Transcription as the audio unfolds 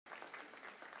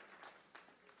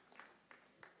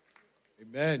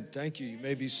Amen. Thank you. You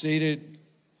may be seated.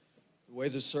 The way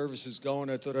the service is going,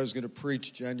 I thought I was going to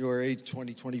preach January 8th,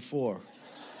 2024.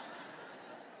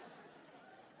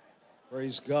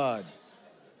 Praise God.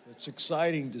 It's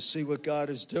exciting to see what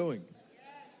God is doing.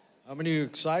 How many of you are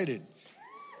excited?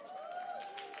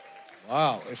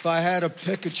 Wow. If I had to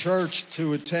pick a church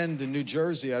to attend in New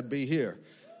Jersey, I'd be here.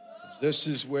 This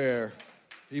is where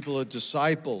people are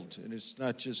discipled, and it's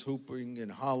not just hooping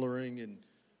and hollering and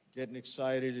getting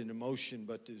excited and emotion,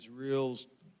 but there's real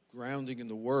grounding in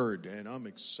the Word, and I'm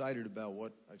excited about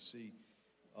what I see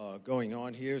going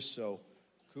on here. So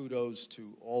kudos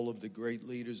to all of the great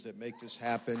leaders that make this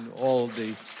happen, all of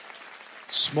the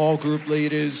small group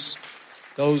leaders,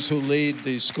 those who lead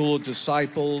the School of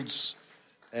Disciples,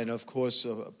 and of course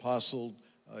Apostle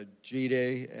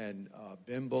Jide and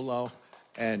Bimbolo,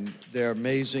 and their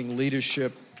amazing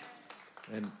leadership.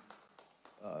 And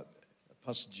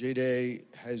Apostle Jide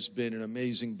has been an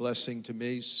amazing blessing to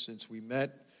me since we met,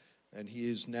 and he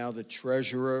is now the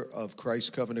treasurer of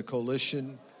Christ Covenant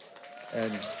Coalition.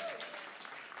 And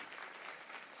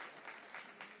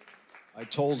I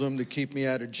told him to keep me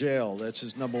out of jail. That's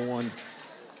his number one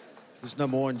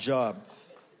job.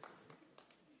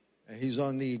 And he's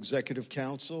on the executive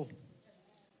council,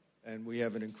 and we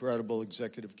have an incredible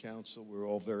executive council. We're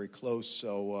all very close.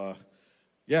 So,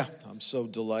 I'm so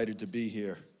delighted to be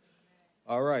here.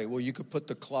 All right, well, you could put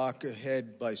the clock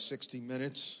ahead by 60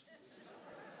 minutes.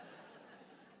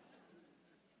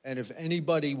 And if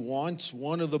anybody wants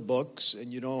one of the books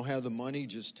and you don't have the money,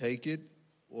 just take it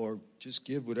or just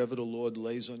give whatever the Lord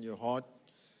lays on your heart.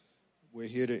 We're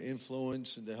here to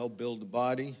influence and to help build the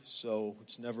body. So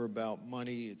it's never about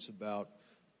money. It's about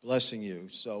blessing you.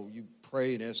 So you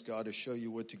pray and ask God to show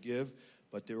you what to give,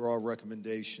 but there are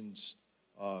recommendations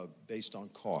based on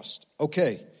cost.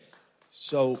 Okay,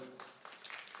 so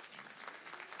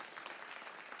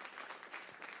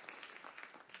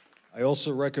I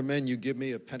also recommend you give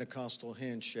me a Pentecostal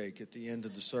handshake at the end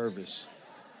of the service.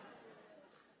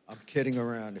 I'm kidding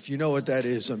around. If you know what that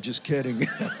is, I'm just kidding.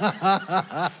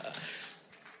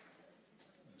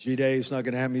 G-Day is not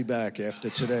going to have me back after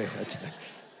today.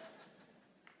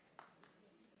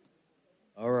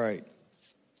 All right.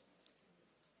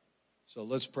 So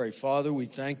let's pray. Father, we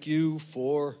thank you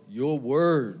for your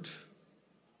word.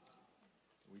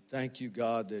 We thank you,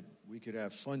 God, that we could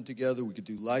have fun together, we could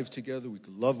do life together, we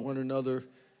could love one another,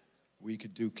 we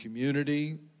could do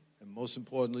community, and most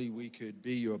importantly, we could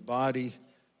be your body,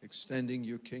 extending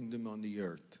your kingdom on the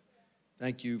earth.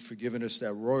 Thank you for giving us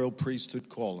that royal priesthood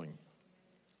calling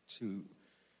to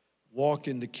walk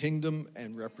in the kingdom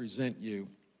and represent you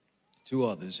to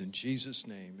others. In Jesus'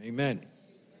 name, amen.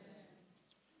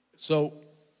 So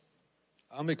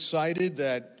I'm excited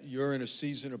that you're in a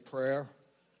season of prayer.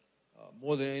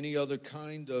 More than any other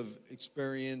kind of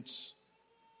experience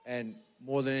and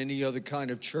more than any other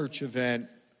kind of church event,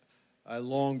 I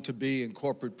long to be in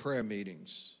corporate prayer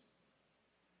meetings.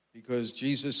 Because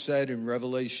Jesus said in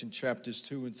Revelation chapters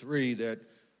 2 and 3 that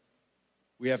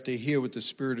we have to hear what the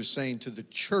Spirit is saying to the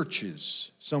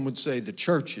churches. Some would say the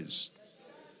churches.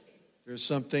 There's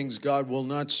some things God will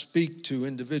not speak to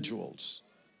individuals,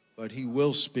 but he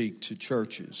will speak to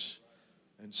churches.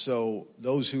 And so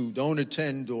those who don't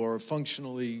attend or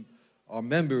functionally are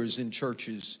members in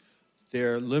churches,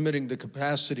 they're limiting the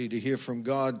capacity to hear from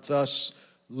God, thus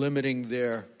limiting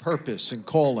their purpose and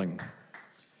calling.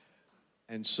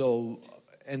 And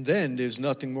then there's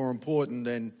nothing more important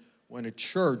than when a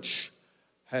church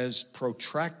has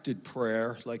protracted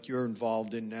prayer, like you're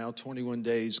involved in now, 21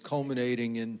 days,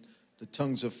 culminating in the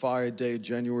Tongues of Fire Day,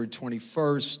 January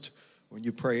 21st, when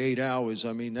you pray 8 hours.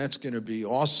 I mean, that's going to be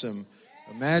awesome.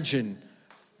 Imagine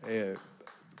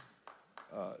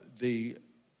the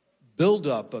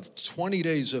buildup of 20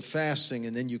 days of fasting,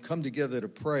 and then you come together to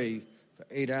pray for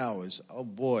 8 hours. Oh,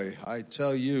 boy, I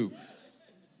tell you,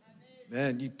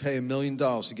 man, you'd pay $1 million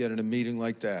to get in a meeting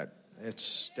like that.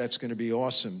 That's going to be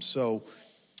awesome. So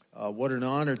what an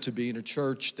honor to be in a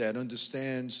church that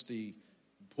understands the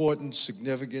importance,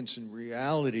 significance, and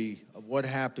reality of what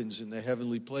happens in the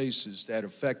heavenly places that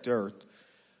affect earth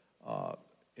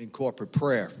in corporate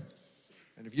prayer.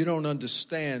 And if you don't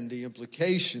understand the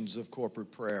implications of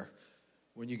corporate prayer,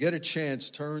 when you get a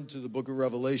chance, turn to the book of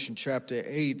Revelation chapter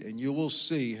 8, and you will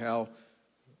see how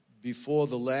before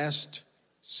the last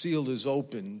seal is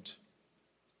opened,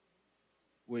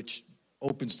 which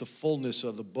opens the fullness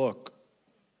of the book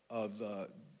of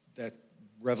that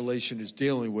Revelation is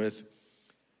dealing with,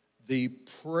 the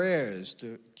prayers,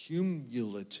 the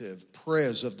cumulative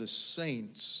prayers of the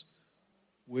saints,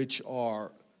 which are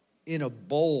in a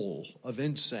bowl of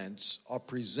incense, are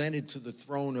presented to the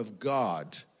throne of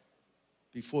God.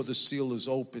 before the seal is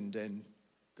opened and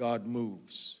God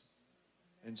moves.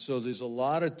 And so there's a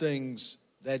lot of things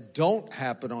that don't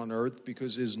happen on earth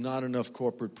because there's not enough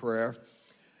corporate prayer.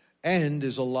 And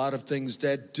there's a lot of things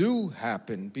that do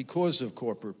happen because of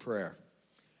corporate prayer.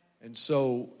 And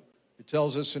so it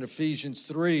tells us in Ephesians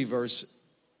 3, verse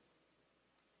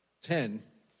 10,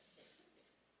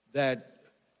 that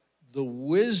the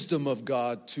wisdom of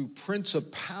God to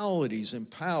principalities and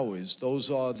powers,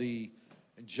 those are the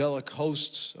angelic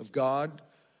hosts of God,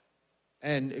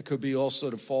 and it could be also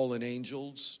the fallen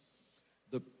angels.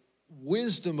 The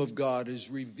wisdom of God is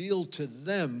revealed to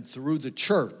them through the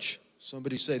church.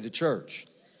 Somebody say the church.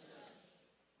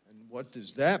 And what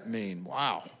does that mean?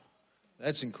 Wow,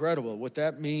 that's incredible. What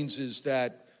that means is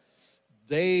that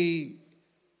they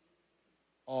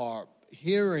are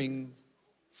hearing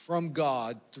from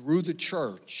God through the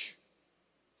church,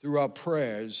 through our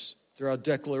prayers, through our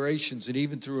declarations, and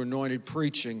even through anointed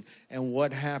preaching, and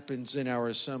what happens in our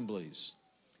assemblies.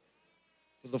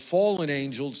 For the fallen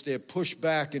angels, they're pushed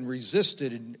back and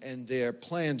resisted, and their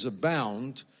plans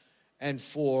abound. And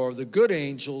for the good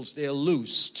angels, they're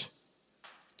loosed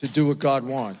to do what God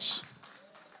wants.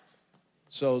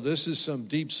 So this is some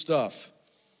deep stuff.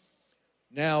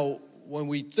 Now, when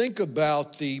we think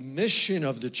about the mission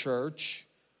of the church,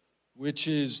 which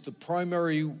is the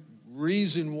primary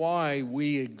reason why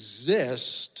we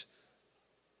exist,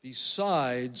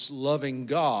 besides loving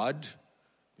God,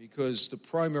 because the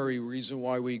primary reason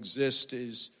why we exist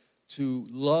is to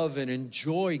love and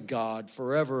enjoy God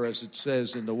forever, as it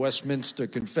says in the Westminster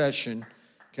Confession,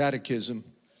 Catechism.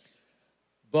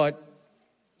 But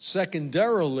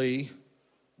secondarily,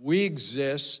 we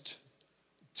exist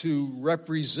to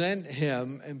represent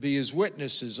him and be his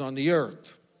witnesses on the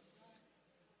earth.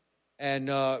 And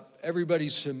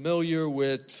everybody's familiar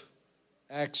with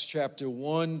Acts chapter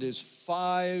 1. There's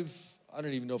 5, I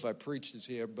don't even know if I preached this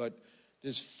here, but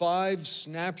there's 5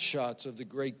 snapshots of the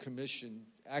Great Commission.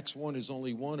 Acts 1 is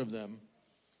only one of them.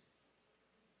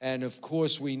 And of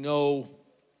course we know,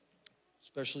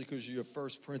 especially because of your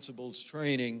first principles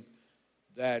training,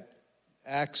 that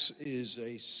Acts is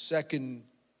a second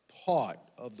part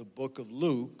of the book of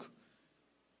Luke,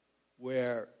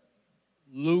 where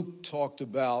Luke talked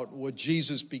about what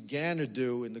Jesus began to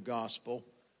do in the gospel,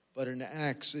 but in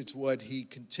Acts it's what he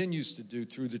continues to do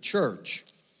through the church.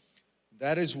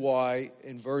 That is why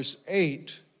in verse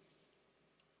 8,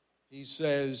 he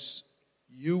says,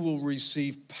 you will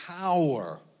receive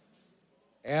power.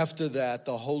 After that,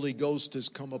 the Holy Ghost has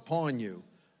come upon you.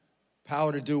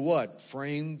 Power to do what?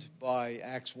 Framed by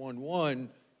Acts 1:1,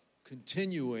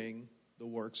 continuing the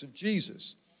works of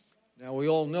Jesus. Now, we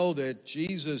all know that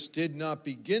Jesus did not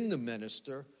begin the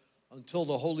minister until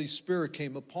the Holy Spirit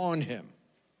came upon him.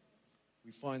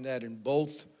 We find that in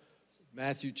both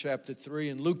Matthew chapter 3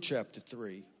 and Luke chapter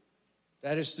 3.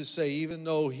 That is to say, even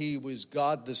though he was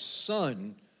God the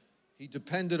Son, he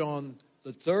depended on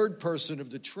the third person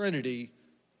of the Trinity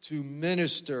to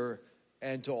minister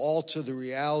and to alter the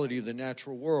reality of the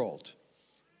natural world.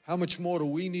 How much more do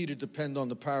we need to depend on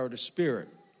the power of the Spirit?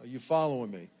 Are you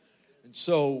following me? And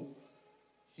so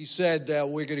he said that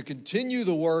we're going to continue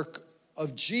the work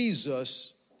of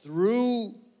Jesus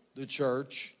through the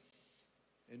church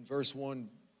in verse 1.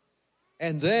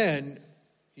 And then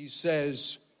he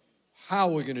says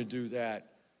how we're going to do that.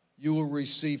 You will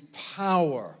receive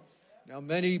power. Now,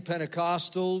 many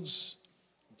Pentecostals,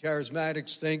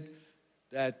 charismatics think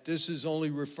that this is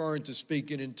only referring to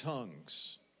speaking in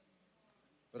tongues.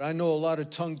 But I know a lot of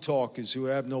tongue talkers who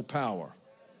have no power.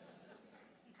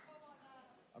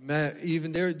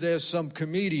 Even there's some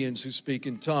comedians who speak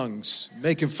in tongues,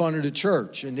 making fun of the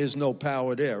church, and there's no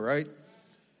power there, right?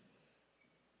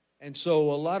 And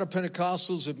so a lot of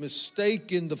Pentecostals have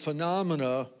mistaken the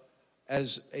phenomena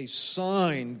as a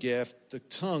sign gift, the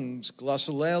tongues,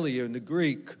 glossolalia in the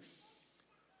Greek,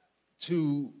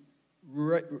 to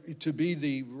be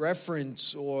the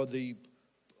reference or the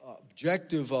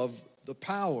objective of the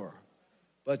power.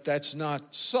 But that's not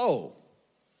so.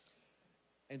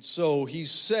 And so he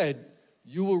said,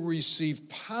 you will receive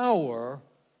power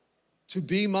to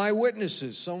be my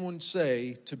witnesses. Someone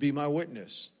say, to be my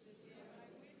witness.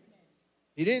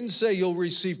 He didn't say you'll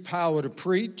receive power to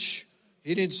preach.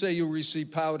 He didn't say you'll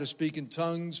receive power to speak in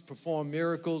tongues, perform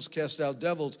miracles, cast out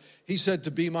devils. He said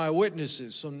to be my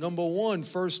witnesses. So number one,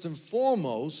 first and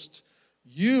foremost,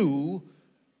 you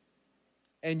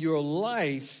and your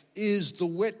life is the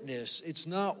witness. It's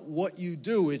not what you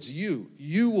do, it's you.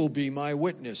 You will be my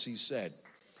witness, he said.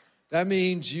 That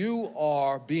means you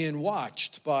are being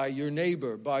watched by your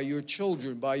neighbor, by your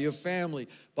children, by your family,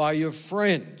 by your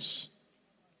friends.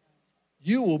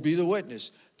 You will be the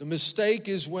witness. The mistake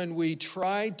is when we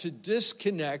try to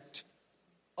disconnect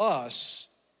us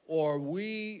or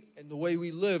we and the way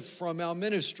we live from our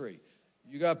ministry.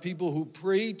 You got people who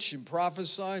preach and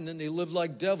prophesy and then they live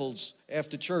like devils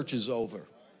after church is over.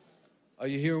 Are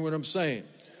you hearing what I'm saying?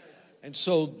 And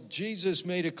so Jesus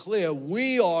made it clear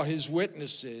we are his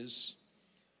witnesses,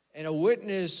 and a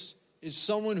witness is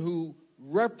someone who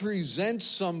represents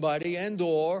somebody, and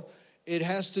or it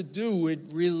has to do with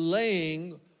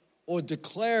relaying or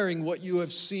declaring what you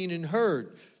have seen and heard.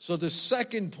 So the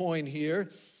second point here,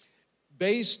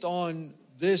 based on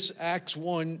this Acts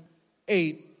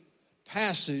 1:8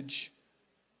 passage,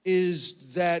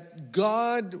 is that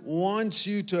God wants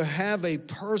you to have a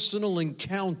personal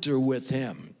encounter with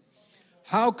him.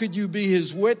 How could you be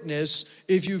his witness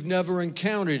if you've never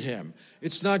encountered him?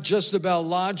 It's not just about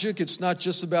logic. It's not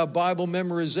just about Bible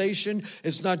memorization.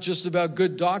 It's not just about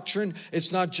good doctrine.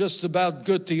 It's not just about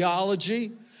good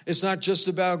theology. It's not just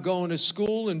about going to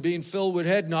school and being filled with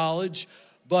head knowledge.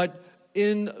 But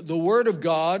in the Word of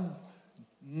God,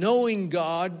 knowing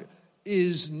God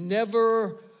is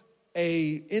never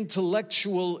an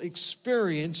intellectual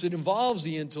experience. It involves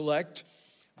the intellect,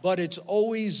 but it's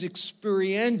always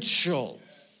experiential.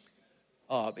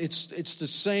 It's the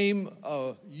same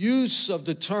use of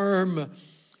the term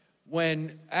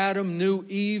when Adam knew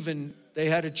Eve and they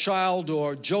had a child,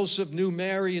 or Joseph knew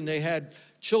Mary and they had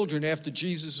children after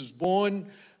Jesus was born,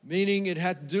 meaning it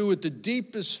had to do with the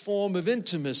deepest form of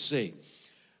intimacy.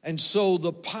 And so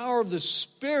the power of the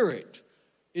Spirit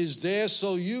is there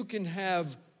so you can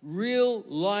have real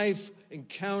life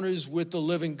encounters with the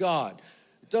living God.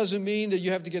 It doesn't mean that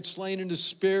you have to get slain in the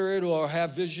Spirit or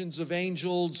have visions of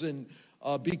angels and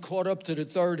be caught up to the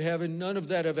third heaven. None of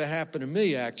that ever happened to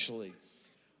me, actually.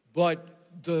 But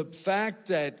the fact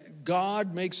that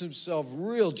God makes himself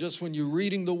real just when you're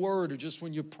reading the word or just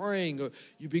when you're praying or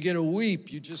you begin to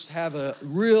weep, you just have a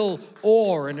real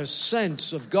awe and a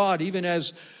sense of God, even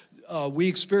as we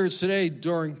experienced today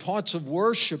during parts of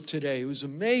worship today. It was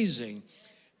amazing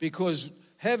because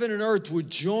heaven and earth were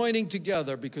joining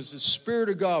together because the Spirit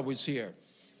of God was here.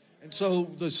 And so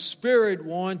the Spirit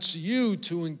wants you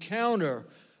to encounter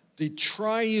the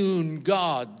triune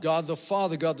God, God the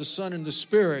Father, God the Son, and the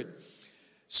Spirit,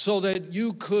 so that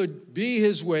you could be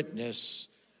his witness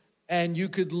and you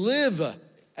could live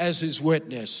as his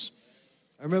witness.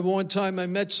 I remember one time I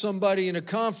met somebody in a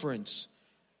conference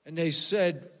and they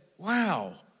said,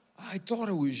 "Wow, I thought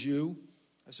it was you."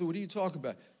 I said, "What are you talking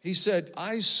about?" He said,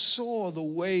 "I saw the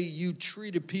way you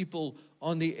treated people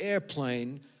on the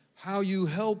airplane, how you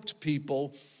helped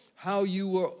people, how you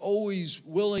were always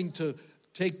willing to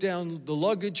take down the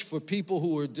luggage for people who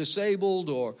were disabled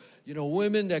or,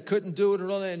 women that couldn't do it and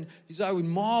all that." And he said, "I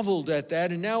marveled at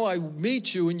that, and now I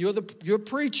meet you and you're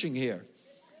preaching here."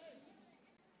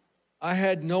 I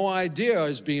had no idea I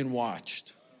was being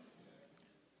watched.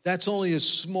 That's only a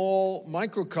small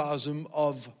microcosm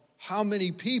of how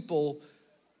many people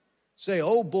say,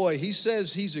 "Oh boy, he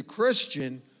says he's a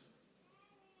Christian.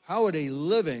 How are they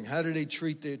living? How do they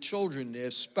treat their children,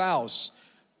 their spouse,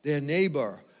 their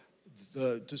neighbor,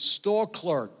 the store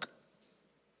clerk?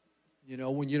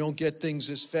 When you don't get things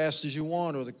as fast as you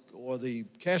want, or the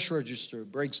cash register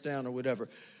breaks down or whatever.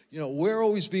 We're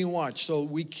always being watched. So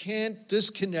we can't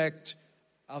disconnect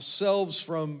ourselves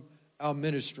from our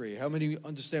ministry. How many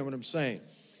understand what I'm saying?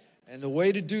 And the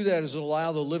way to do that is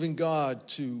allow the living God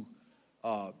to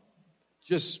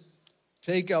just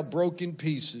take our broken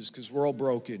pieces, because we're all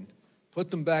broken,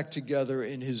 put them back together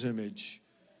in his image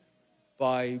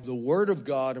by the word of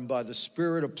God and by the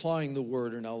Spirit applying the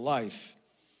word in our life.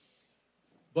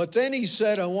 But then he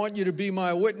said, "I want you to be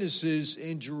my witnesses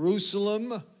in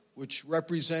Jerusalem," which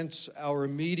represents our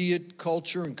immediate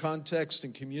culture and context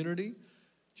and community,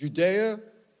 Judea,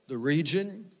 the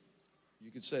region,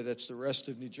 you could say that's the rest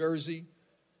of New Jersey,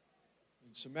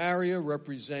 and Samaria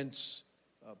represents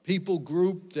people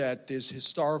group that there's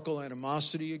historical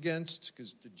animosity against,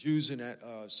 because the Jews and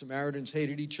Samaritans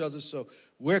hated each other. So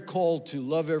we're called to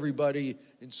love everybody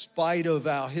in spite of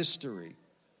our history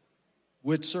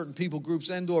with certain people groups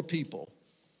and or people.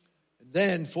 And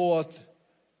then fourth,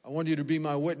 I want you to be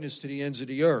my witness to the ends of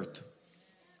the earth.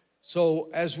 So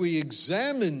as we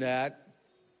examine that,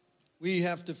 we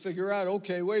have to figure out,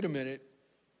 okay, wait a minute.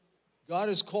 God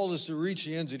has called us to reach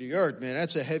the ends of the earth. Man,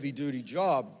 that's a heavy-duty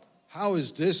job. How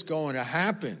is this going to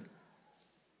happen?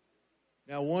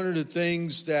 Now, one of the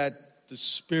things that the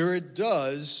Spirit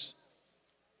does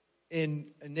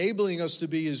in enabling us to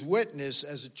be his witness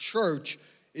as a church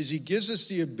is he gives us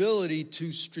the ability to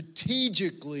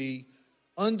strategically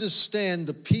understand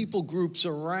the people groups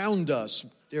around us,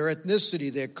 their ethnicity,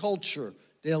 their culture,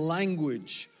 their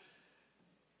language.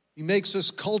 He makes us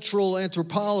cultural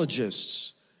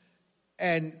anthropologists,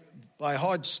 and by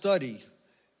hard study.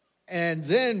 And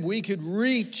then we could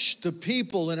reach the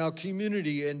people in our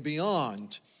community and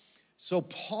beyond. So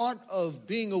part of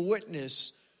being a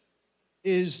witness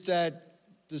is that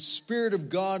the Spirit of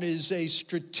God is a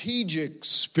strategic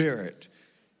spirit.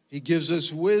 He gives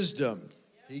us wisdom.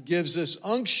 He gives us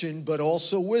unction, but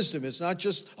also wisdom. It's not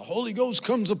just the Holy Ghost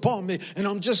comes upon me and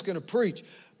I'm just going to preach.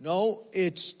 No,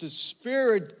 it's the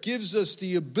Spirit gives us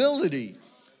the ability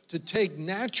to take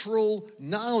natural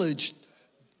knowledge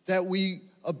that we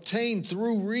obtain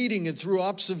through reading and through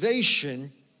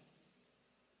observation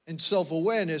and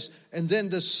self-awareness, and then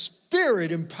the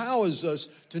Spirit empowers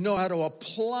us to know how to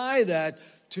apply that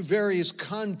to various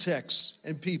contexts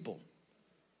and people.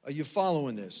 Are you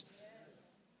following this?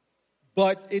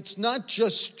 But it's not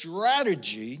just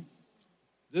strategy.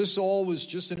 This all was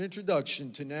just an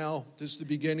introduction to now, this is the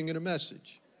beginning of the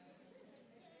message.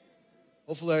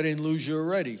 Hopefully I didn't lose you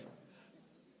already.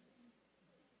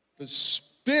 The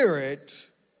Spirit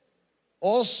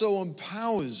also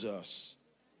empowers us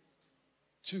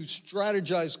to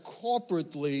strategize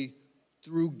corporately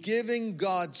through giving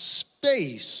God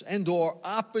space and or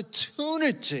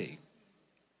opportunity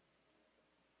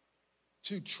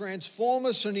to transform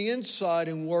us on the inside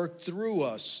and work through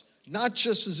us, not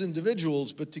just as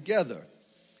individuals, but together.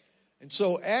 And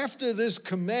so after this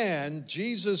command,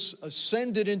 Jesus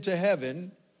ascended into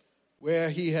heaven, where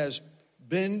he has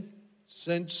been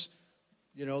since,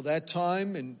 that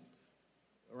time in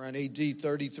around AD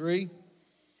 33.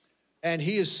 And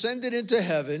he ascended into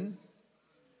heaven,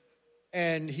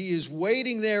 and he is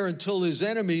waiting there until his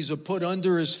enemies are put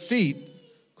under his feet,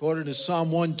 according to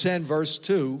Psalm 110, verse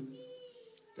 2.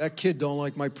 That kid don't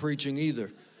like my preaching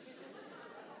either.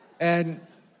 And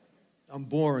I'm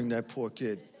boring that poor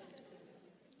kid.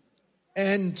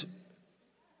 And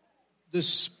the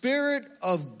Spirit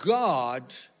of God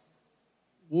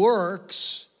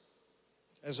works,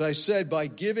 as I said, by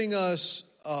giving us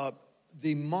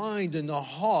the mind and the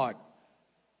heart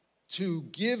to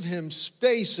give him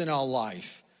space in our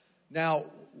life. Now,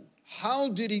 how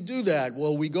did he do that?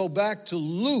 Well, we go back to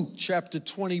Luke chapter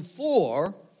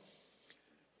 24,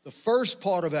 the first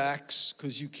part of Acts,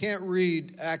 because you can't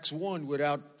read Acts 1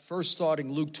 without first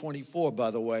starting Luke 24, by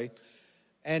the way.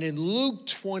 And in Luke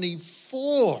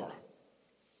 24,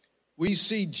 we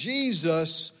see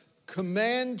Jesus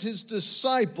command his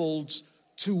disciples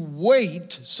to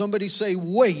wait. Somebody say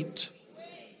wait.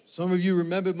 Some of you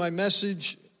remembered my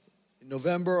message in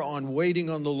November on waiting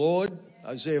on the Lord,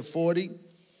 Isaiah 40.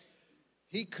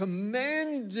 He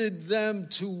commanded them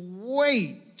to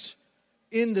wait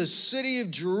in the city of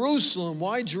Jerusalem.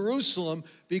 Why Jerusalem?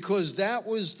 Because that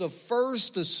was the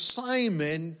first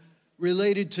assignment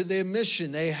related to their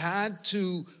mission. They had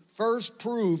to first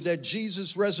prove that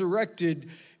Jesus resurrected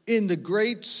in the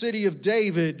great city of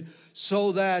David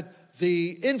so that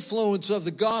the influence of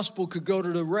the gospel could go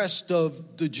to the rest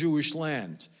of the Jewish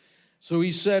land. So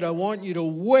he said, I want you to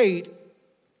wait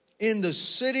in the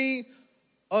city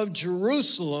of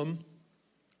Jerusalem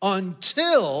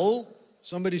until,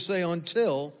 somebody say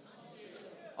until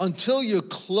you're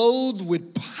clothed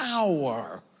with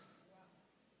power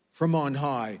from on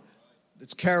high.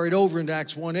 It's carried over into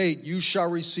Acts 1:8. You shall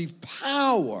receive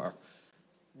power.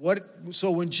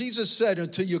 So when Jesus said,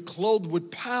 until you're clothed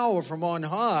with power from on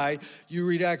high, you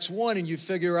read Acts 1 and you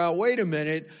figure out, wait a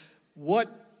minute,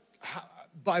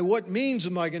 by what means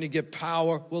am I going to get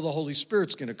power? Well, the Holy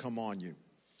Spirit's going to come on you.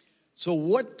 So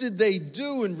what did they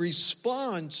do in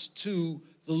response to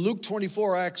the Luke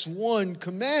 24, Acts 1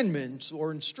 commandments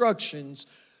or instructions?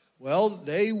 Well,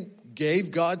 they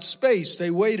gave God space. They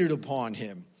waited upon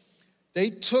him. They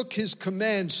took his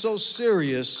command so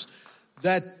serious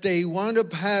that they wound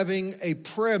up having a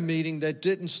prayer meeting that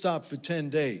didn't stop for 10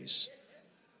 days.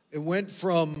 It went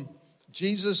from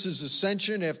Jesus'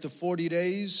 ascension after 40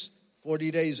 days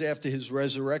after his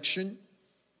resurrection,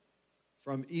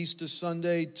 from Easter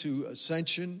Sunday to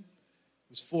ascension. It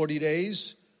was 40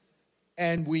 days.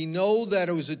 And we know that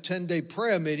it was a 10-day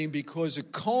prayer meeting because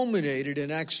it culminated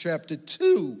in Acts chapter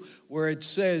 2, where it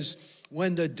says,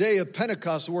 when the day of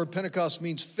Pentecost, the word Pentecost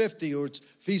means 50, or it's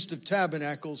Feast of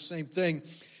Tabernacles, same thing.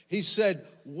 He said,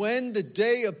 when the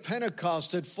day of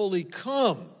Pentecost had fully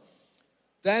come,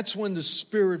 that's when the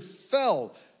Spirit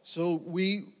fell. So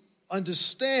we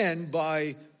understand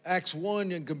by Acts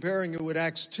 1 and comparing it with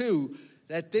Acts 2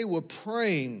 that they were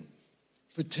praying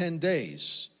for 10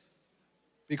 days.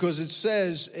 Because it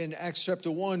says in Acts chapter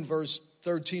 1, verse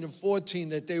 13 and 14,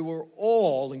 that they were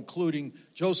all, including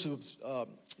Joseph,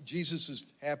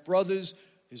 Jesus' half-brothers,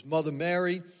 his mother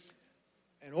Mary,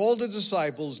 and all the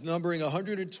disciples, numbering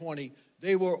 120,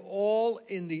 they were all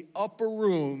in the upper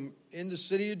room in the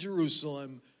city of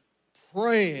Jerusalem,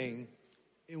 praying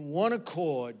in one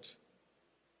accord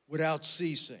without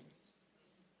ceasing.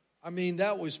 I mean,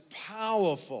 that was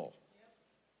powerful.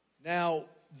 Now,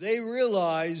 they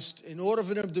realized in order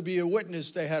for them to be a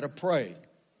witness, they had to pray.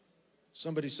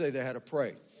 Somebody say they had to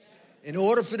pray. In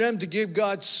order for them to give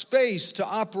God space to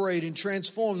operate and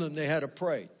transform them, they had to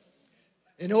pray.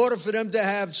 In order for them to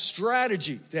have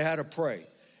strategy, they had to pray.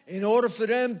 In order for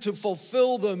them to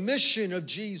fulfill the mission of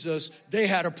Jesus, they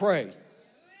had to pray.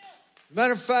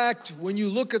 Matter of fact, when you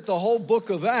look at the whole book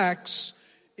of Acts,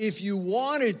 if you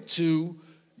wanted to,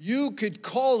 you could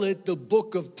call it the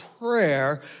book of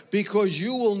prayer, because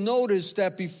you will notice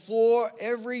that before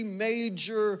every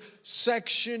major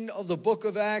section of the book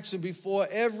of Acts and before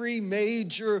every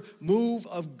major move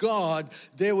of God,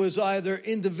 there was either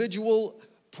individual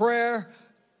prayer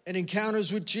and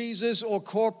encounters with Jesus or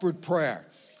corporate prayer.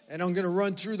 And I'm going to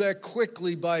run through that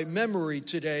quickly by memory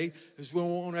today, because we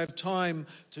won't have time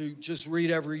to just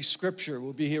read every scripture.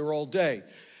 We'll be here all day.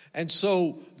 And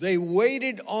so they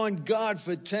waited on God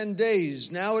for 10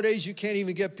 days. Nowadays, you can't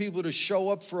even get people to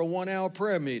show up for a 1-hour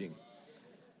prayer meeting.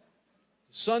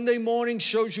 Sunday morning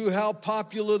shows you how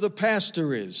popular the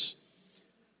pastor is.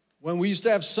 When we used to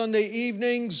have Sunday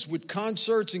evenings with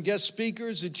concerts and guest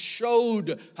speakers, it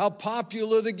showed how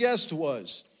popular the guest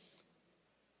was.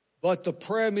 But the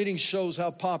prayer meeting shows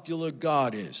how popular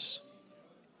God is.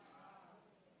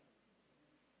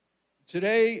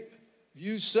 Today,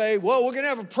 you say, well, we're going to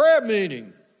have a prayer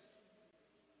meeting.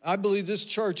 I believe this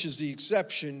church is the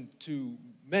exception to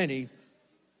many,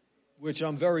 which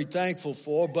I'm very thankful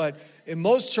for. But in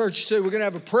most churches say we're going to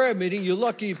have a prayer meeting, you're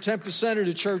lucky if 10% of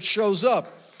the church shows up.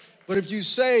 But if you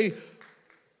say,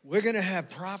 we're going to have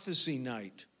prophecy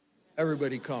night,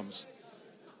 everybody comes.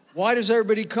 Why does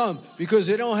everybody come? Because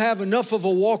they don't have enough of a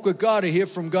walk with God to hear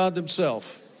from God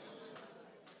themselves.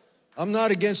 I'm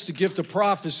not against the gift of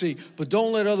prophecy, but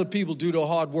don't let other people do the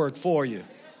hard work for you.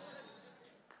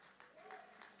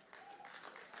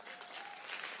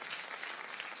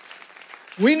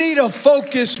 We need to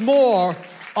focus more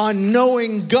on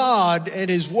knowing God and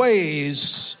His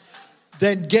ways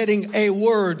than getting a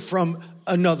word from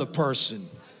another person.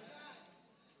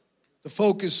 The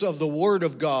focus of the Word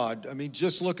of God. I mean,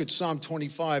 just look at Psalm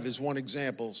 25 as one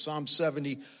example. Psalm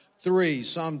 73,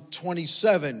 Psalm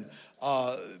 27,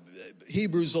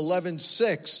 Hebrews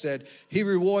 11:6, that He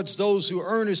rewards those who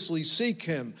earnestly seek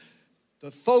Him.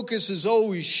 The focus is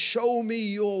always, show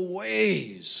me your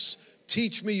ways.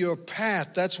 Teach me your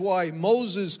path. That's why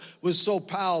Moses was so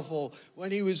powerful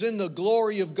when he was in the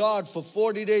glory of God for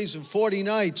 40 days and 40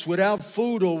 nights without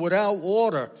food or without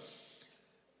water.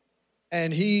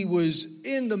 And he was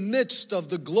in the midst of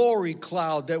the glory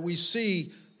cloud that we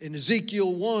see in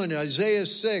Ezekiel 1, Isaiah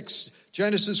 6,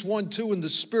 Genesis 1:2, and the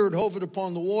Spirit hovered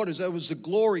upon the waters. That was the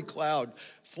glory cloud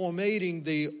formating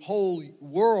the whole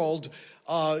world.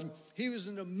 He was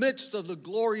in the midst of the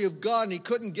glory of God, and he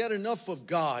couldn't get enough of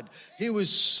God. He was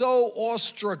so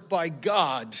awestruck by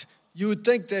God, you would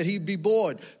think that he'd be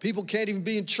bored. People can't even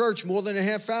be in church more than a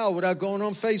half hour without going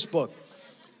on Facebook.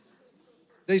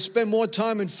 They spend more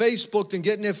time in Facebook than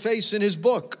getting their face in his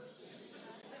book,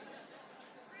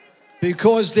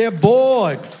 because they're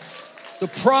bored. The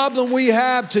problem we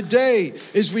have today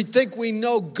is we think we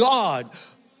know God,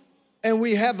 and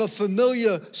we have a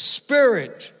familiar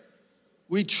spirit.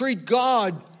 We treat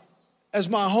God as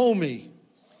my homie.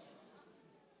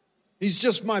 He's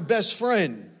just my best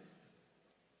friend.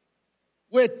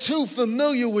 We're too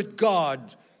familiar with God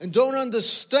and don't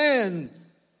understand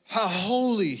how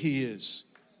holy He is.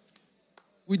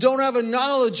 We don't have a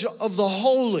knowledge of the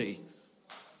holy.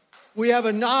 We have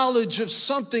a knowledge of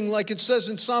something, like it says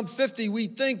in Psalm 50, we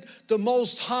think the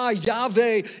Most High,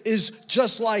 Yahweh, is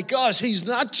just like us. He's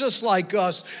not just like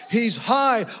us. He's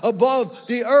high above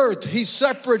the earth. He's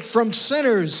separate from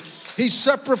sinners. He's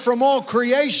separate from all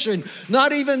creation.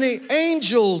 Not even the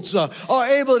angels are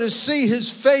able to see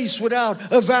His face without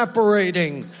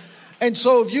evaporating. And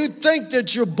so if you think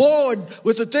that you're bored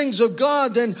with the things of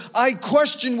God, then I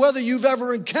question whether you've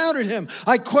ever encountered Him.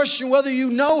 I question whether you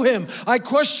know Him. I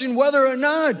question whether or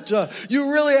not you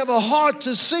really have a heart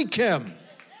to seek Him.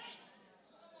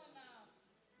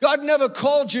 God never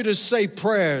called you to say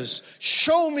prayers.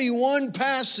 Show me one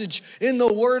passage in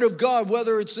the Word of God,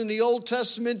 whether it's in the Old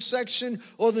Testament section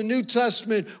or the New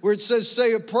Testament, where it says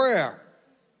say a prayer.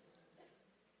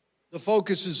 The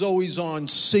focus is always on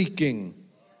seeking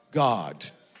God.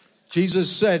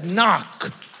 Jesus said, knock.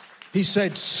 He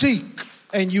said, seek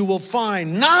and you will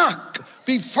find. Knock.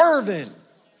 Be fervent.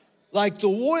 Like the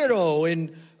widow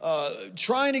in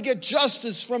trying to get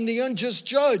justice from the unjust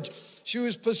judge. She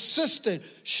was persistent.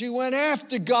 She went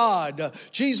after God.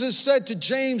 Jesus said to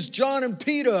James, John, and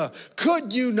Peter,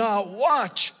 could you not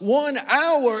watch 1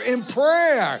 hour in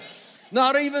prayer?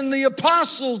 Not even the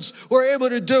apostles were able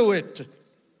to do it.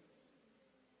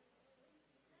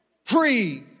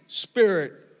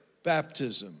 Pre-Spirit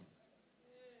baptism.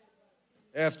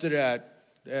 After that,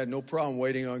 they had no problem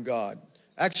waiting on God.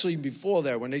 Actually, before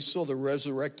that, when they saw the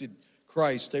resurrected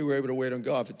Christ, they were able to wait on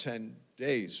God for 10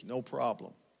 days, no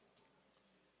problem.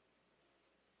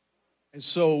 And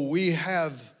so we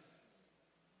have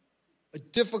a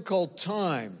difficult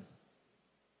time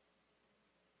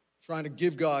trying to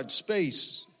give God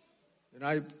space. And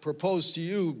I propose to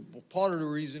you, part of the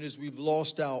reason is we've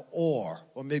lost our awe,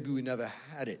 or maybe we never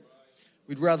had it.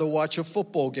 We'd rather watch a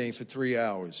football game for 3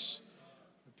 hours.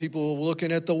 People are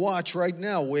looking at the watch right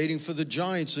now, waiting for the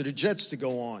Giants or the Jets to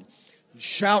go on.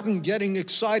 Shouting, getting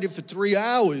excited for 3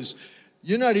 hours.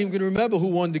 You're not even going to remember who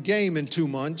won the game in 2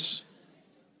 months.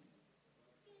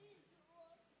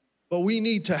 But we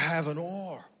need to have an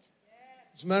awe.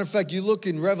 As a matter of fact, you look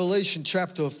in Revelation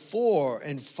chapter 4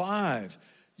 and 5,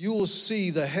 you will see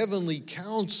the heavenly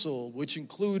council, which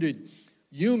included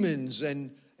humans and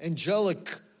angelic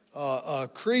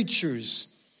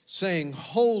creatures, saying,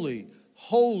 holy,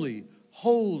 holy,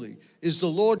 holy is the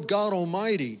Lord God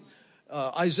Almighty.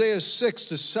 Isaiah 6,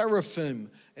 the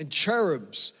seraphim and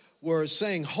cherubs were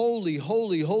saying, holy,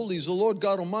 holy, holy is the Lord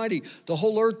God Almighty. The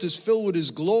whole earth is filled with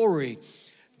his glory.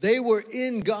 They were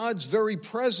in God's very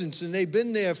presence, and they've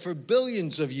been there for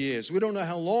billions of years. We don't know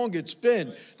how long it's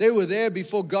been. They were there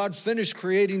before God finished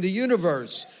creating the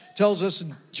universe. It tells us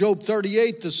in Job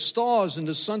 38, the stars and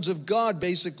the sons of God,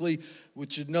 basically,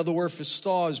 which is another word for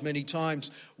stars many times,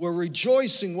 were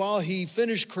rejoicing while he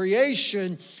finished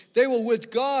creation. They were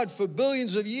with God for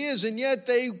billions of years, and yet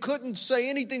they couldn't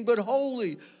say anything but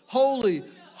holy, holy,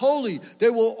 holy. They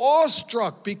were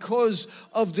awestruck because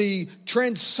of the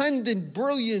transcendent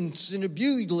brilliance and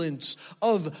ebullience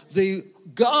of the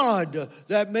God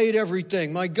that made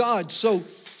everything, my God. So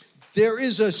there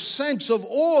is a sense of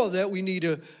awe that we need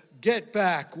to get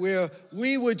back, where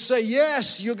we would say,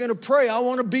 yes, you're going to pray. I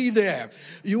want to be there.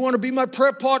 You want to be my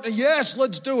prayer partner? Yes,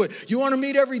 let's do it. You want to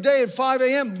meet every day at 5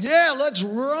 a.m.? Yeah, let's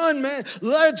run, man.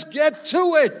 Let's get to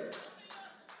it.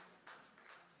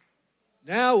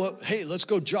 Now, hey, let's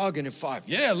go jogging at 5.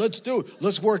 Yeah, let's do it.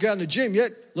 Let's work out in the gym. Yeah,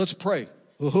 let's pray.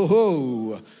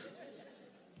 Oh,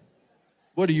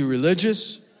 what are you,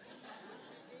 religious?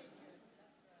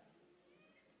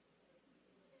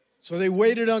 So they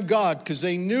waited on God because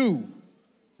they knew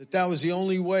that that was the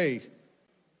only way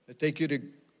that they could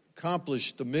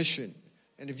accomplish the mission.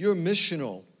 And if you're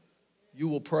missional, you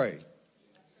will pray.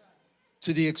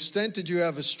 To the extent that you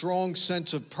have a strong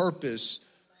sense of purpose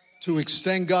to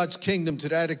extend God's kingdom, to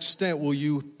that extent will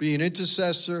you be an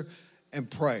intercessor and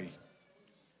pray.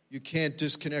 You can't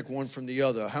disconnect one from the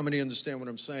other. How many understand what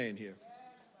I'm saying here?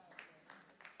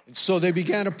 And so they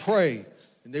began to pray,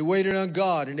 and they waited on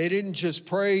God. And they didn't just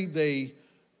pray, they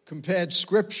compared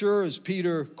scripture, as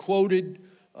Peter quoted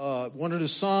one of the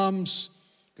Psalms,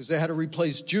 because they had to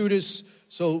replace Judas.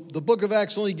 So the book of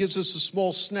Acts only gives us a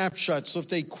small snapshot. So if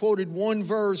they quoted one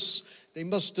verse, they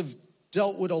must have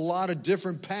dealt with a lot of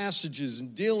different passages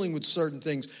and dealing with certain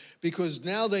things, because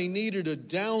now they needed a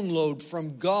download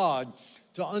from God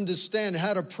to understand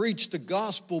how to preach the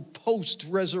gospel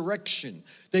post-resurrection.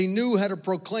 They knew how to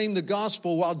proclaim the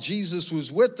gospel while Jesus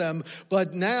was with them,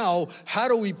 but now, how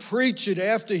do we preach it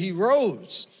after he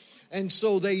rose? And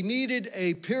so they needed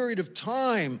a period of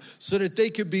time so that they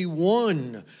could be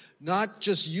one, not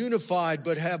just unified,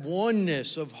 but have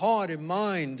oneness of heart and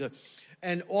mind,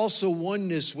 and also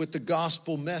oneness with the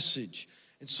gospel message.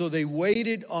 And so they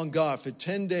waited on God for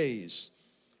 10 days.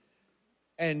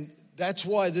 And that's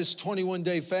why this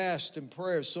 21-day fast and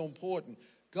prayer is so important.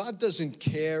 God doesn't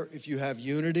care if you have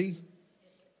unity.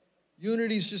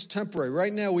 Unity is just temporary.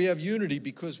 Right now we have unity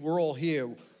because we're all here.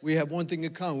 We have one thing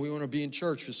in common. We want to be in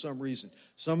church for some reason.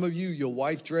 Some of you, your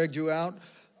wife dragged you out.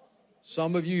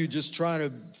 Some of you, you're just trying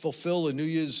to fulfill a New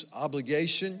Year's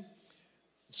obligation.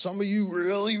 Some of you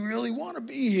really, really want to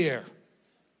be here.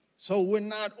 So we're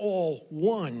not all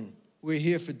one. We're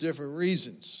here for different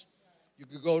reasons. You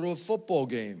could go to a football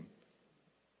game,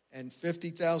 and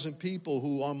 50,000 people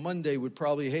who on Monday would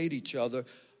probably hate each other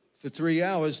for 3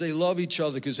 hours, they love each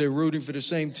other because they're rooting for the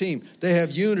same team. They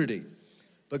have unity.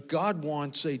 But God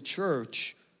wants a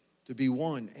church to be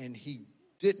one, and he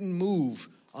didn't move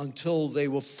until they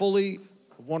were fully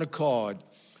one accord.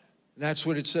 And that's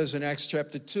what it says in Acts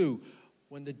chapter 2.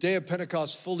 When the day of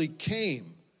Pentecost fully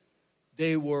came,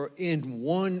 they were in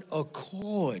one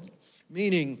accord.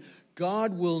 meaning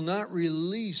God will not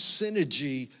release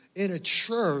synergy in a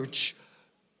church.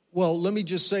 Well, let me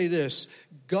just say this.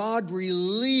 God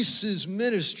releases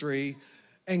ministry,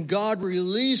 and God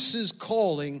releases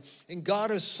calling, and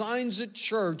God assigns a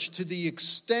church to the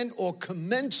extent or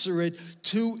commensurate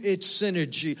to its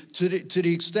synergy, to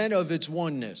the extent of its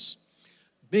oneness.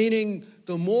 Meaning,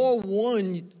 the more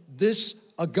one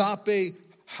this agape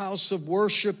house of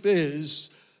worship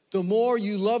is, the more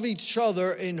you love each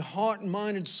other in heart and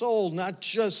mind and soul, not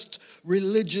just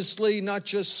religiously, not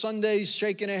just Sundays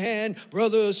shaking a hand,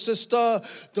 brother or sister.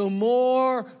 The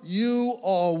more you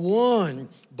are one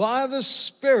by the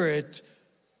Spirit,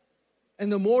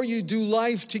 and the more you do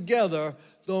life together,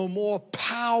 the more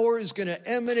power is going to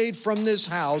emanate from this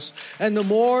house, and the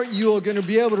more you are going to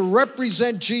be able to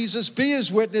represent Jesus, be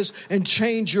his witness, and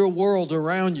change your world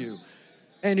around you.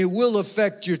 And it will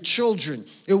affect your children.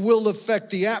 It will affect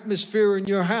the atmosphere in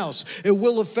your house. It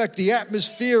will affect the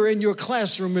atmosphere in your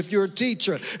classroom if you're a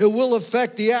teacher. It will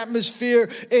affect the atmosphere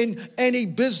in any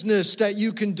business that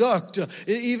you conduct. It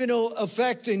even will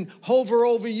affect and hover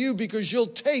over you, because you'll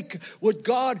take what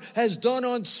God has done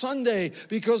on Sunday,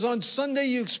 because on Sunday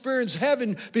you experience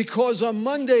heaven, because on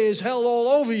Monday is hell all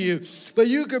over you. But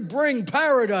you could bring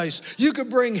paradise. You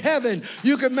could bring heaven.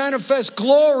 You could manifest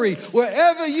glory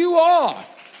wherever you are.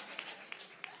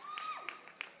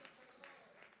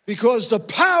 Because the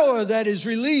power that is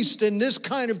released in this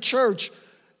kind of church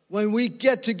when we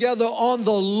get together on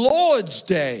the Lord's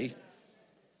Day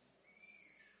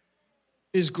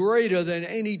is greater than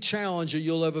any challenge that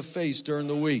you'll ever face during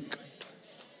the week.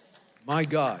 My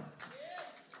God.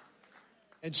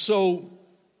 And so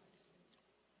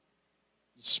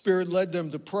the Spirit led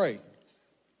them to pray.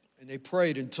 And they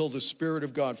prayed until the Spirit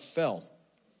of God fell.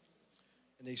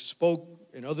 And they spoke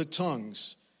in other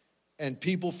tongues. And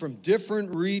people from different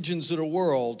regions of the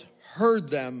world heard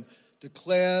them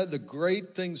declare the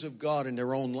great things of God in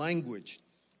their own language.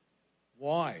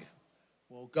 Why?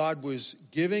 Well, God was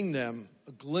giving them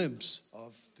a glimpse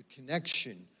of the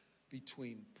connection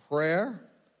between prayer,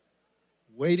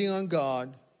 waiting on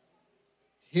God,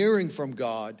 hearing from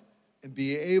God, and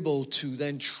be able to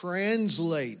then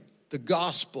translate the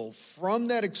gospel from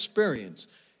that experience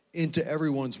into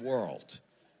everyone's world.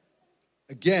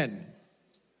 Again,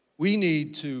 we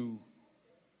need to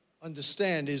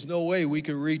understand there's no way we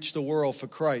can reach the world for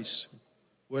Christ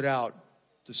without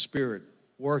the Spirit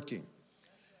working.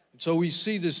 And so we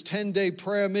see this 10-day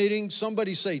prayer meeting.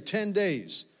 Somebody say 10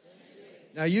 days.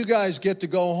 Now you guys get to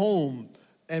go home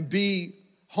and be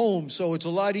home, so it's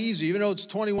a lot easier. Even though it's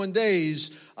 21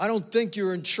 days, I don't think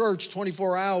you're in church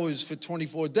 24 hours for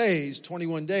 24 days,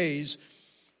 21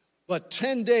 days. But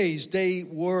 10 days they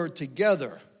were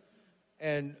together.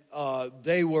 And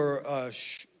they were,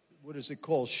 what is it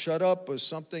called? Shut up or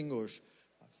something? Or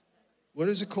what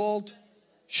is it called?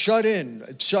 Shut in.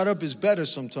 Shut up is better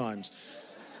sometimes.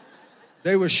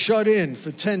 They were shut in for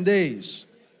 10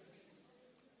 days.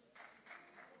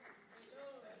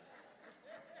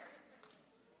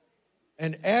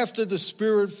 And after the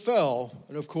Spirit fell,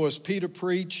 and of course Peter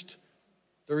preached,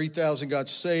 30,000 got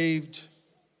saved,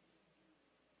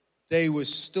 they were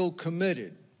still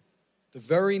committed. The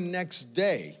very next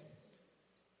day,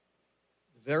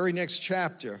 the very next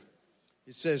chapter,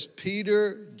 it says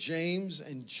Peter, James,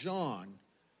 and John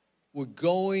were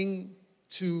going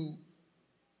to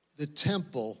the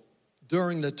temple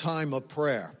during the time of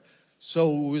prayer.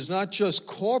 So it was not just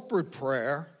corporate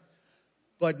prayer,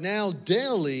 but now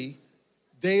daily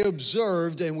they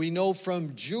observed, and we know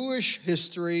from Jewish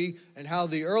history and how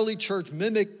the early church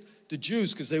mimicked the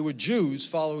Jews, because they were Jews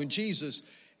following Jesus,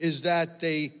 is that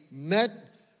they met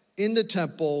in the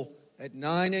temple at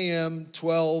 9 a.m.,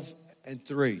 12, and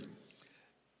 3.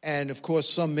 And, of course,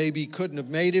 some maybe couldn't have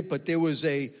made it, but there was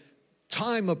a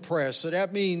time of prayer. So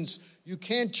that means you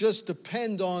can't just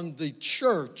depend on the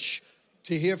church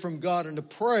to hear from God and to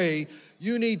pray.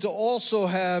 You need to also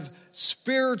have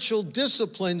spiritual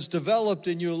disciplines developed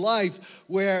in your life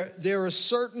where there are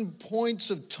certain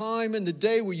points of time in the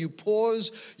day where you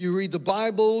pause, you read the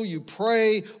Bible, you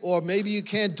pray, or maybe you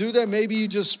can't do that. Maybe you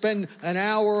just spend an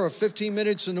hour or 15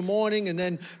 minutes in the morning and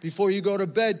then before you go to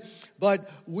bed. But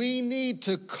we need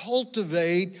to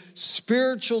cultivate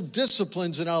spiritual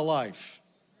disciplines in our life.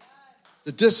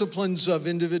 The disciplines of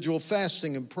individual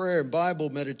fasting and prayer and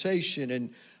Bible meditation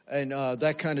and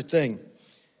that kind of thing.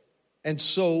 And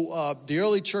so the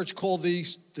early church called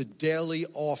these the daily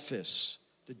office,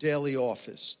 the daily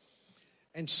office.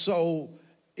 And so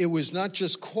it was not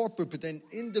just corporate, but then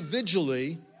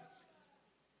individually,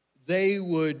 they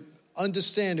would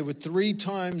understand it would 3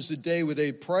 times a day where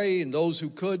they'd pray, and those who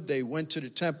could, they went to the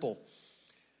temple.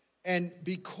 And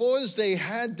because they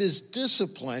had this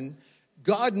discipline,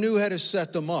 God knew how to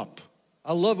set them up.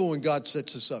 I love it when God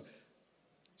sets us up.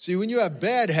 See, when you have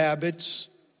bad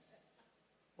habits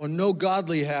or no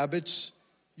godly habits,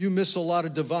 you miss a lot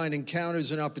of divine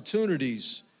encounters and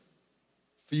opportunities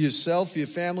for yourself, for your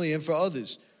family, and for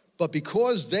others. But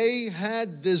because they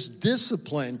had this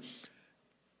discipline,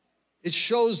 it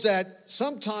shows that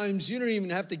sometimes you don't even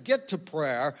have to get to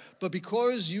prayer, but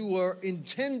because you were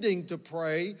intending to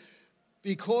pray,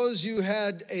 because you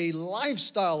had a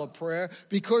lifestyle of prayer,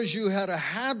 because you had a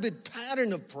habit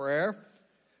pattern of prayer,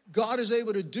 God is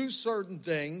able to do certain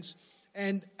things.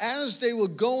 And as they were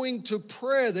going to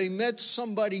prayer, they met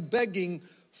somebody begging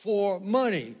for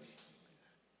money.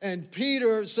 And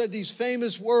Peter said these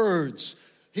famous words.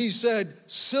 He said,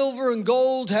 "Silver and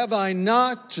gold have I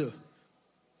not,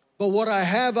 but what I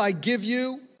have I give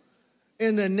you.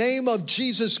 In the name of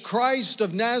Jesus Christ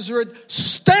of Nazareth,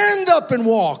 stand up and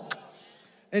walk."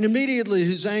 And immediately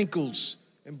his ankles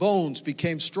and bones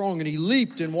became strong, and he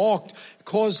leaped and walked,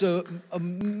 caused a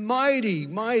mighty,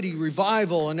 mighty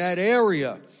revival in that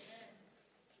area.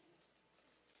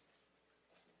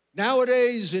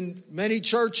 Nowadays, in many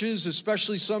churches,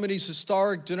 especially some of these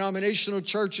historic denominational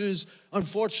churches,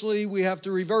 unfortunately, we have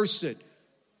to reverse it.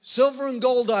 Silver and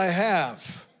gold I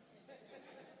have.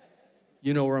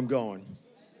 You know where I'm going.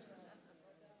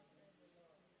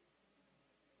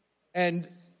 And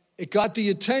it got the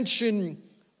attention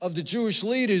of the Jewish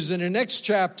leaders. In the next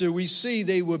chapter, we see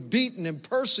they were beaten and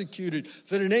persecuted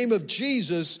for the name of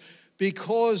Jesus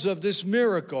because of this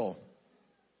miracle.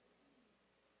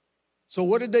 So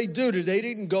what did they do? They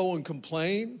didn't go and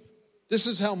complain. This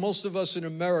is how most of us in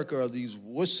America are, these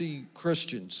wussy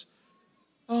Christians.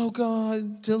 Oh,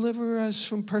 God, deliver us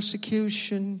from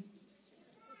persecution.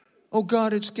 Oh,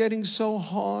 God, it's getting so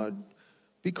hard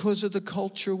because of the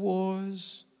culture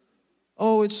wars.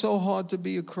 Oh, it's so hard to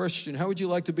be a Christian. How would you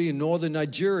like to be in northern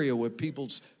Nigeria where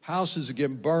people's houses are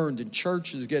getting burned and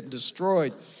churches are getting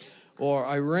destroyed? Or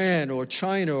Iran or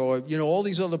China or, all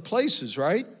these other places,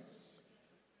 right?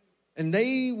 And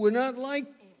they were not like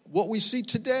what we see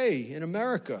today in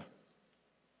America.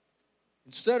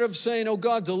 Instead of saying, oh,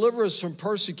 God, deliver us from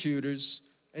persecutors,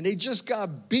 and they just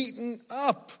got beaten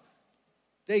up,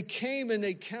 they came and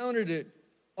they counted it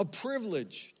a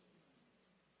privilege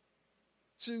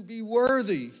to be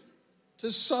worthy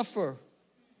to suffer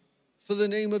for the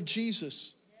name of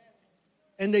Jesus.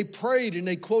 And they prayed and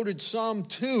they quoted Psalm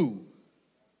 2.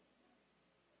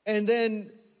 And then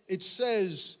it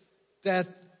says that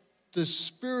the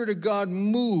Spirit of God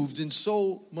moved in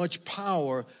so much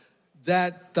power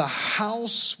that the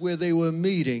house where they were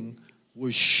meeting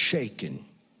was shaken.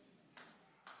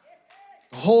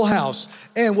 The whole house.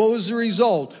 And what was the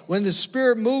result? When the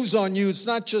Spirit moves on you, it's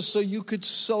not just so you could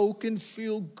soak and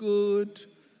feel good.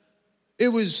 It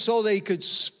was so they could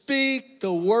speak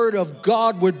the word of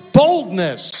God with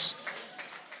boldness.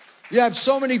 You have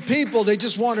so many people, they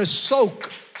just want to soak.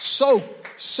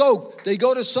 They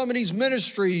go to some of these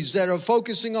ministries that are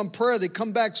focusing on prayer. They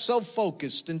come back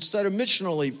self-focused instead of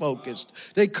missionally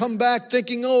focused. They come back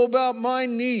thinking, about my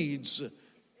needs.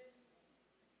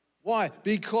 Why?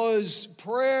 Because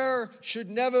prayer should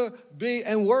never be,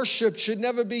 and worship should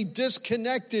never be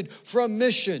disconnected from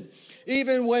mission.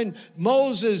 Even when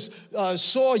Moses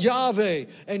saw Yahweh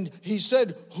and he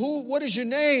said, what is your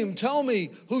name? Tell me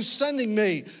who's sending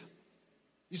me.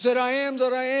 He said, I am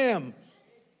that I am.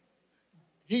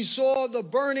 He saw the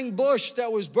burning bush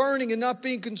that was burning and not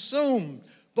being consumed.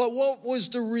 But what was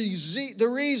the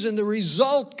reason, the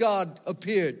result God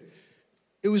appeared?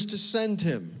 It was to send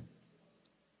him.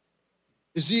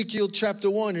 Ezekiel chapter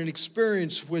 1, an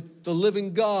experience with the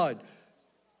living God.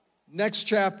 Next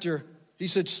chapter, he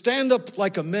said, stand up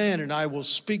like a man and I will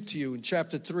speak to you. In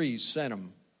chapter 3, he sent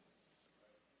him.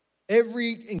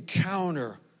 Every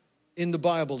encounter in the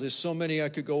Bible, there's so many I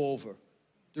could go over.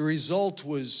 The result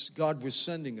was God was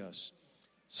sending us.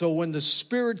 So when the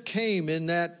Spirit came in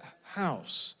that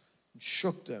house and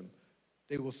shook them,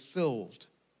 they were filled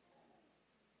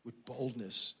with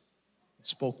boldness and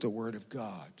spoke the word of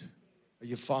God. Are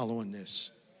you following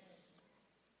this?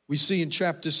 We see in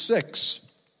chapter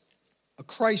 6, a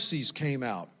crisis came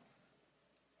out.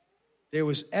 There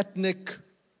was ethnic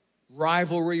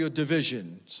rivalry or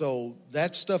division. So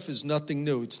that stuff is nothing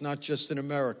new. It's not just in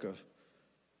America.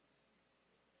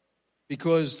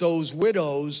 Because those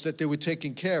widows that they were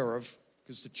taking care of,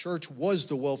 because the church was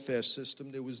the welfare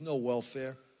system, there was no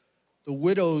welfare. The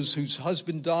widows whose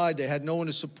husband died, they had no one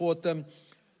to support them.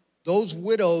 Those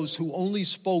widows who only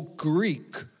spoke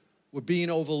Greek were being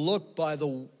overlooked by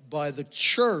the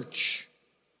church.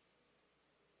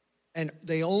 And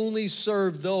they only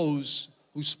served those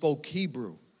who spoke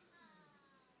Hebrew.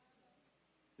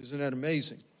 Isn't that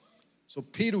amazing? So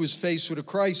Peter was faced with a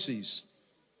crisis.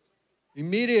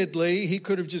 Immediately, he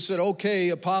could have just said, okay,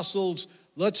 apostles,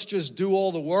 let's just do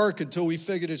all the work until we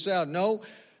figure this out. No,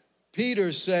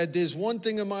 Peter said, there's one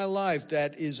thing in my life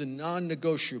that is a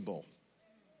non-negotiable.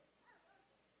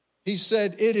 He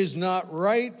said, it is not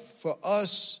right for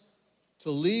us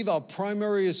to leave our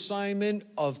primary assignment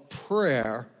of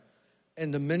prayer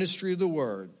and the ministry of the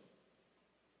word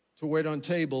to wait on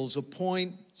tables.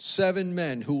 Appoint 7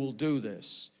 men who will do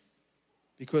this,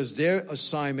 because their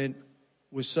assignment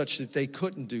was such that they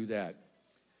couldn't do that.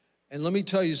 And let me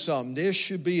tell you something, there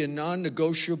should be a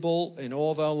non-negotiable in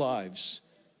all of our lives,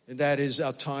 and that is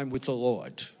our time with the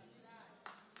Lord.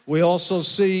 We also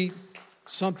see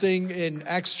something in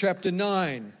Acts chapter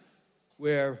 9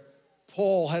 where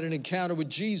Paul had an encounter with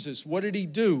Jesus. What did he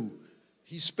do?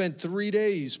 He spent 3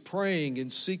 days praying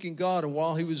and seeking God, and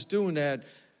while he was doing that,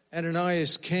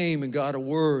 Ananias came and got a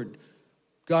word,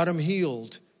 got him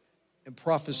healed, and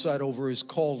prophesied over his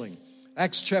calling.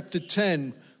 Acts chapter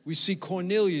 10, we see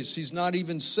Cornelius. He's not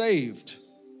even saved.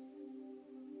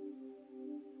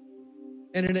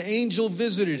 And an angel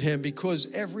visited him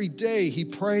because every day he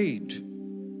prayed.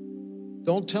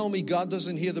 Don't tell me God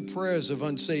doesn't hear the prayers of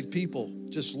unsaved people.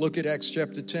 Just look at Acts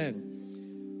chapter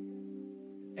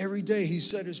 10. Every day he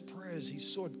said his prayers. He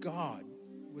sought God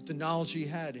with the knowledge he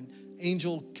had. An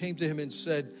angel came to him and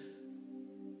said,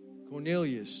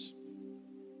 Cornelius,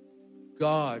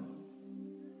 God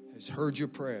has heard your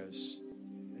prayers,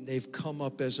 and they've come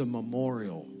up as a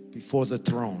memorial before the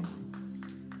throne.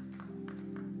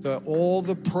 That all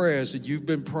the prayers that you've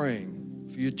been praying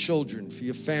for your children, for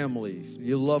your family, for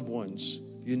your loved ones,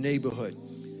 for your neighborhood,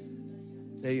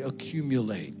 they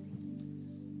accumulate.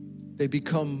 They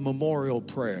become memorial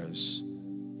prayers.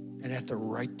 And at the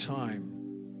right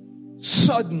time,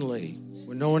 suddenly,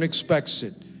 when no one expects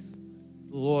it,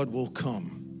 the Lord will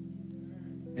come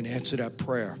and answer that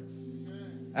prayer.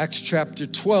 Acts chapter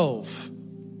 12,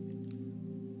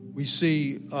 we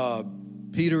see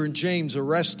Peter and James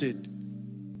arrested.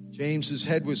 James's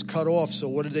head was cut off, so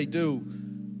what did they do?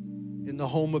 In the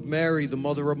home of Mary, the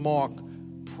mother of Mark,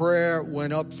 prayer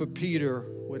went up for Peter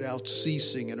without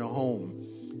ceasing in a home.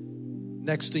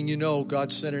 Next thing you know,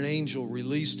 God sent an angel,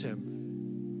 released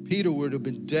him. Peter would have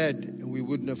been dead, and we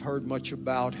wouldn't have heard much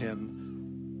about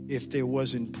him if there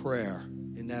wasn't prayer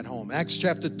in that home. Acts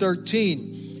chapter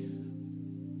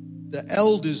 13, the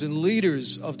elders and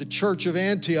leaders of the church of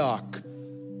Antioch,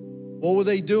 what were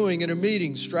they doing in a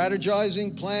meeting?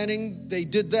 Strategizing, planning? They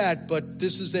did that, but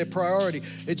this is their priority.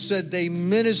 It said they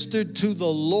ministered to the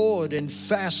Lord and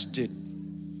fasted.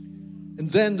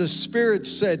 And then the Spirit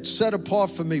said, set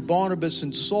apart for me Barnabas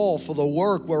and Saul for the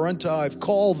work whereunto I've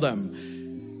called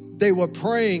them. They were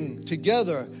praying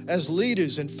together as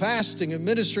leaders and fasting and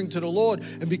ministering to the Lord.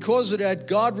 And because of that,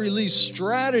 God released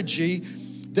strategy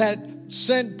that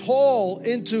sent Paul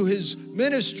into his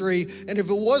ministry. And if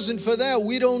it wasn't for that,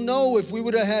 we don't know if we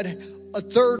would have had a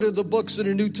third of the books of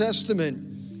the New Testament.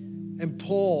 And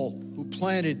Paul, who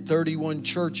planted 31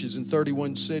 churches in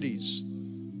 31 cities.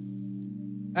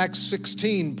 Acts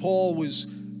 16, Paul was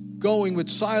going with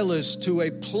Silas to a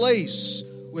place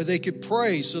where they could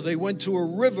pray. So they went to a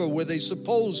river where they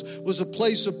supposed was a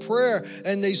place of prayer.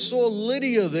 And they saw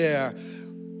Lydia there,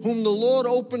 whom the Lord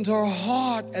opened her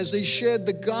heart as they shared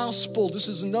the gospel. This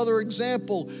is another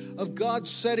example of God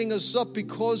setting us up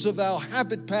because of our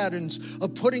habit patterns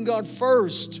of putting God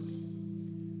first.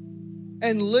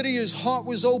 And Lydia's heart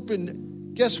was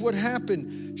open. Guess what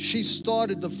happened? She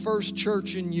started the first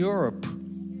church in Europe,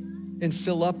 in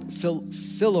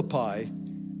Philippi.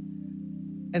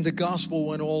 And the gospel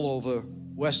went all over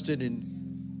Western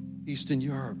and Eastern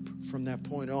Europe from that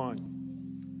point on,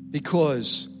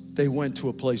 because they went to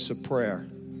a place of prayer.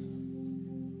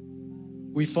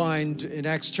 We find in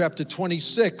Acts chapter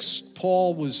 26,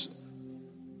 Paul was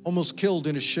almost killed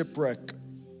in a shipwreck.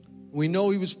 We know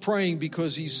he was praying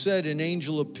because he said an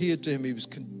angel appeared to him. He was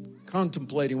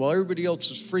contemplating while everybody else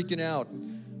was freaking out,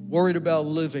 worried about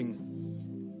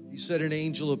living. He said an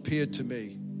angel appeared to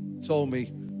me, told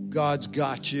me, God's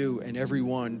got you and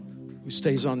everyone who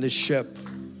stays on this ship.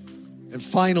 And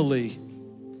finally,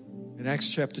 in Acts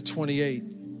chapter 28,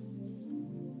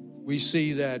 we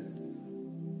see that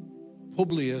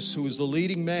Publius, who was the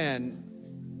leading man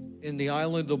in the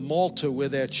island of Malta where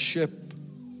that ship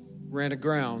ran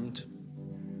aground,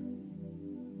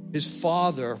 his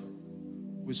father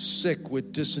was sick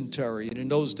with dysentery. And in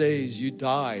those days, you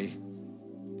die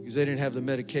because they didn't have the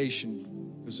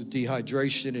medication because of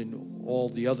dehydration and all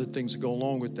the other things that go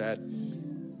along with that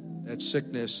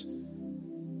sickness.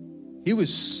 He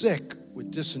was sick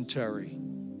with dysentery.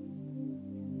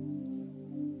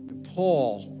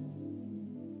 Paul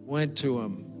went to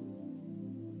him.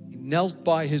 He knelt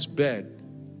by his bed.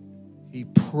 He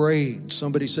prayed.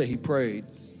 Somebody say he prayed.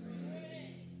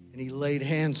 And he laid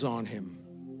hands on him.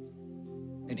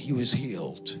 And he was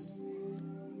healed.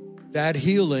 That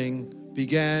healing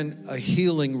began a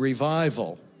healing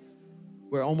revival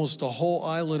where almost the whole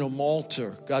island of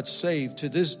Malta got saved. To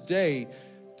this day,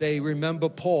 they remember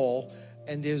Paul,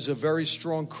 and there's a very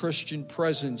strong Christian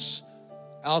presence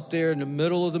out there in the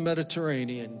middle of the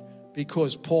Mediterranean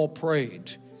because Paul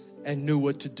prayed and knew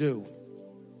what to do.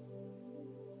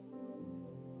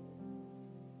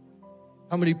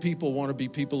 How many people want to be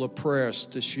people of prayer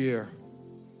this year?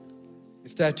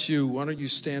 If that's you, why don't you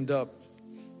stand up?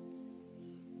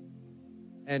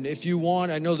 And if you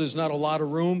want, I know there's not a lot of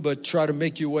room, but try to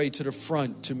make your way to the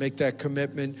front to make that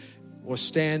commitment, or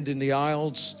stand in the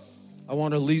aisles. I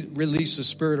want to release the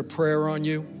spirit of prayer on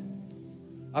you.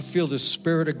 I feel the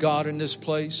Spirit of God in this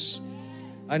place.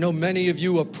 I know many of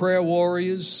you are prayer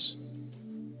warriors,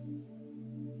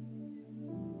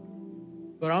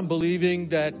 but I'm believing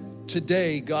that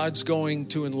today God's going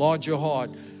to enlarge your heart.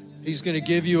 He's going to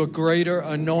give you a greater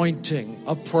anointing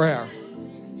of prayer.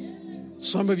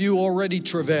 Some of you already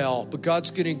travail, but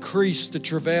God's going to increase the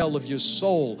travail of your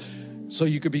soul so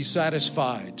you could be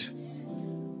satisfied.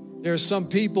 There are some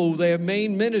people, their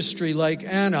main ministry, like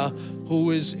Anna,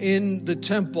 who is in the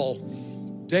temple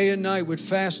day and night with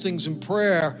fastings and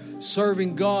prayer,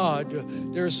 serving God.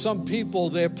 There are some people,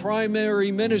 their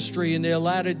primary ministry in their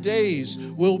latter days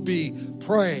will be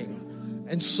praying.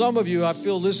 And some of you, I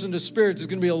feel, listen to Spirit, there's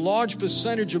going to be a large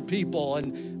percentage of people,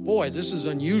 and boy, this is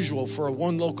unusual for a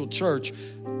one local church,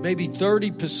 maybe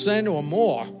 30% or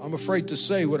more. I'm afraid to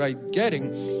say what I'm getting.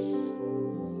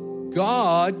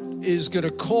 God is going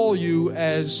to call you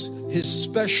as his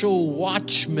special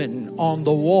watchman on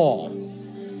the wall.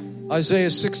 Isaiah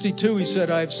 62, he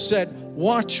said, I've set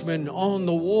watchmen on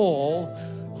the wall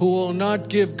who will not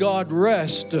give God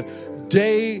rest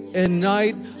day and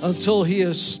night until he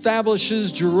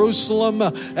establishes Jerusalem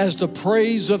as the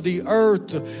praise of the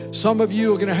earth. Some of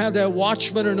you are going to have that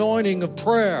watchman anointing of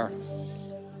prayer.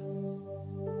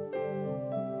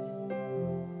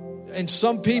 And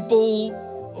some people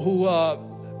who,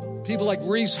 people like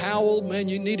Reese Howell, man,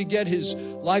 you need to get his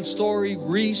life story.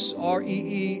 Reese,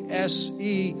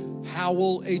 R-E-E-S-E,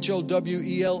 Howell,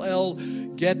 H-O-W-E-L-L.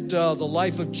 Get the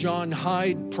life of John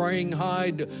Hyde, Praying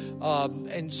Hyde,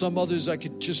 and some others I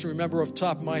could just remember off the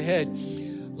top of my head.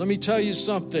 Let me tell you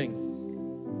something.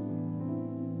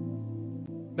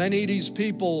 Many of these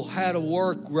people had to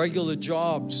work regular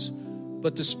jobs,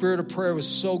 but the spirit of prayer was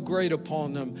so great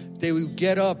upon them. They would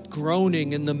get up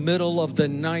groaning in the middle of the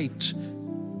night.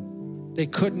 They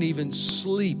couldn't even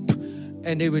sleep,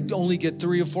 and they would only get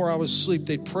 3 or 4 hours sleep.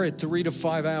 They'd pray 3 to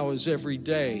 5 hours every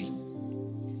day.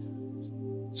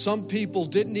 Some people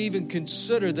didn't even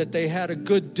consider that they had a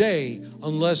good day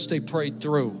unless they prayed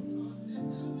through.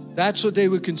 That's what they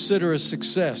would consider a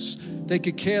success. They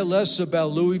could care less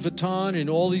about Louis Vuitton and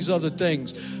all these other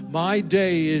things. My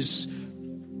day is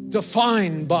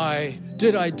defined by,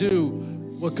 did I do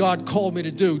what God called me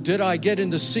to do? Did I get in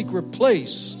the secret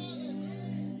place?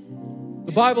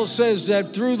 The Bible says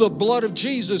that through the blood of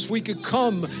Jesus, we could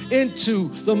come into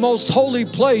the most holy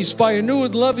place by a new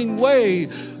and loving way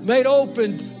made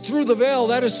open through the veil,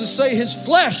 that is to say, his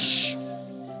flesh.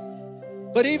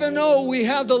 But even though we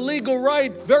have the legal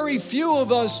right, very few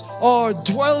of us are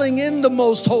dwelling in the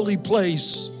most holy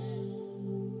place.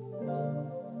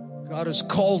 God has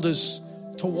called us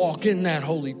to walk in that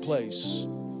holy place.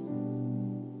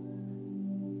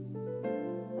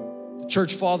 The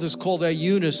church fathers call that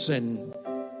unison,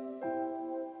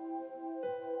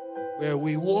 where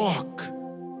we walk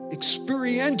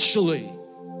experientially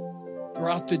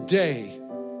throughout the day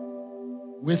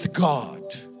with God,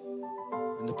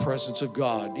 in the presence of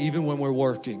God, even when we're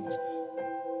working.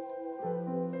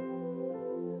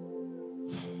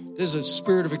 There's a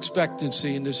spirit of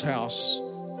expectancy in this house.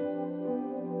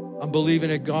 I'm believing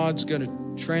that God's going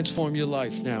to transform your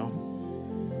life now.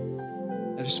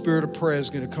 And the spirit of prayer is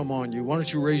going to come on you. Why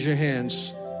don't you raise your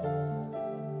hands?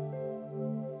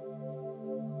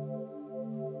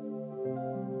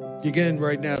 Begin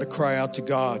right now to cry out to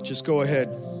God. Just go ahead.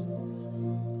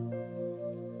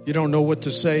 You don't know what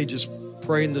to say, just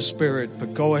pray in the Spirit,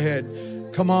 but go ahead.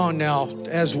 Come on now,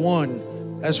 as one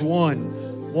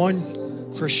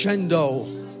crescendo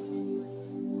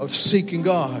of seeking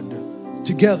God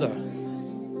together,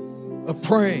 of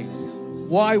praying.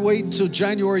 Why wait until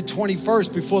January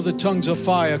 21st before the tongues of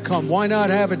fire come? Why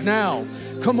not have it now?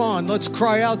 Come on, let's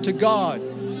cry out to God.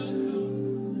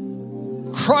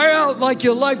 Cry out like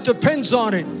your life depends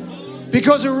on it,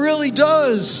 because it really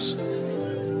does.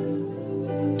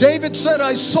 David said,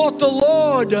 I sought the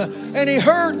Lord, and he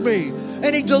heard me,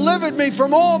 and he delivered me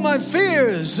from all my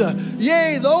fears.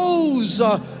 Yea, those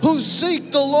who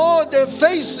seek the Lord, their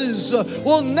faces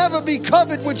will never be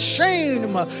covered with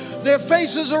shame. Their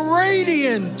faces are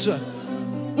radiant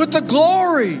with the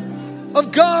glory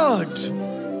of God.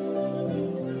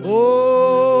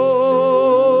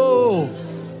 Oh,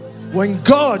 when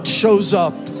God shows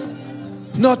up,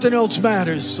 nothing else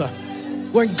matters.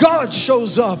 When God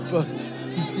shows up,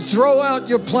 you throw out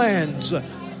your plans.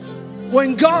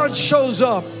 When God shows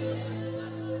up,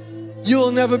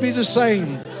 you'll never be the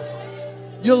same.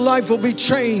 Your life will be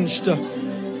changed.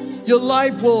 Your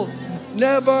life will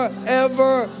never,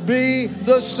 ever be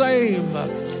the same.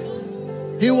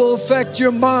 He will affect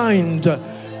your mind.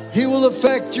 He will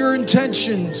affect your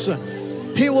intentions.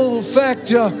 He will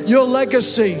affect your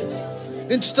legacy.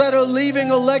 Instead of leaving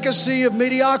a legacy of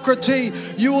mediocrity,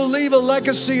 you will leave a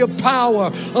legacy of power,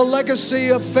 a legacy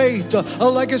of faith, a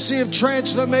legacy of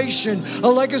transformation, a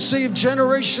legacy of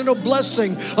generational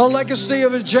blessing, a legacy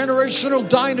of a generational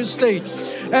dynasty.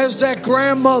 As that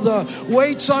grandmother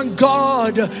waits on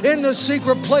God in the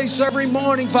secret place every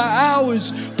morning for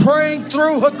hours, praying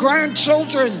through her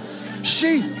grandchildren,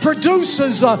 she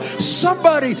produces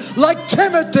somebody like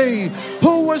Timothy,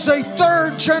 who was a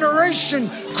third generation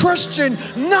Christian,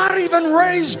 not even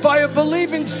raised by a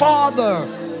believing father.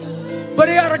 But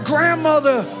he had a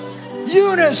grandmother,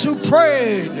 Eunice, who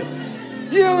prayed.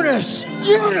 Eunice,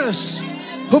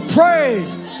 who prayed.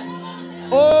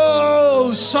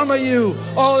 Oh, some of you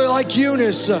are like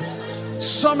Eunice.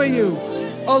 Some of you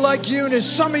are like Eunice.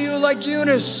 Some of you are like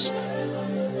Eunice.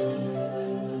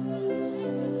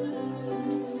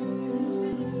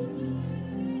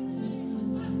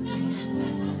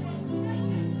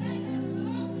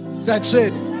 That's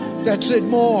it. That's it.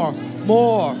 More.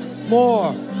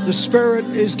 The Spirit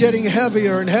is getting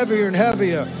heavier and heavier and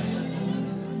heavier.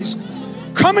 He's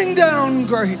coming down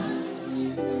great.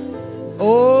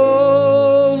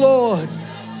 Oh, Lord.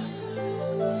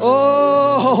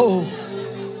 Oh.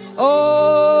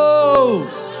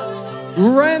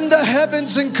 Rend the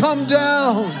heavens and come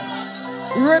down.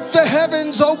 Rip the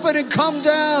heavens open and come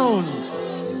down.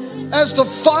 As the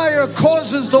fire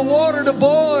causes the water to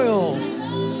boil.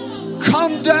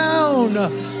 Come down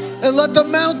and let the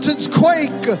mountains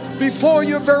quake before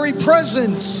your very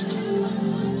presence.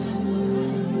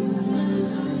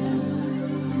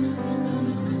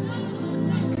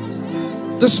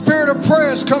 The spirit of prayer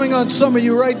is coming on some of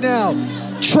you right now.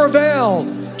 Travail,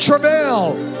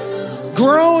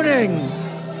 groaning,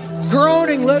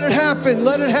 let it happen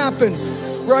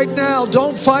right now.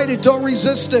 Don't fight it, don't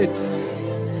resist it.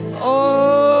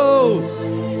 Oh,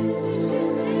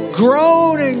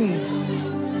 groaning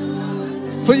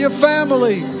for your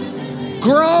family,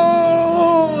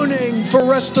 groaning for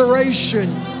restoration,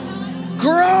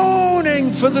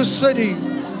 groaning for the city,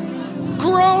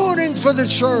 groaning for the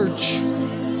church,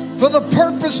 for the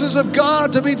purposes of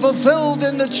God to be fulfilled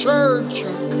in the church.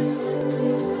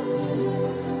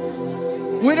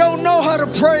 We don't know how to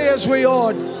pray as we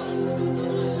ought,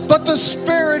 but the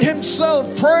Spirit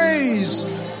Himself prays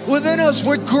within us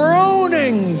with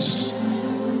groanings.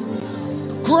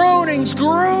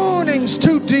 Groanings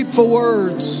too deep for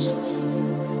words.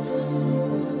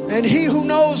 And He who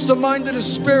knows the mind of the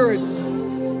Spirit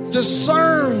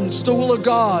discerns the will of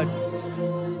God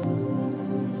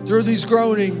through these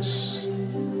groanings.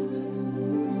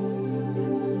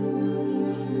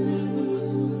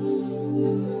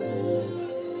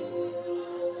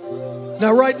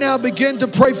 Now, right now, begin to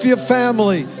pray for your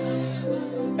family.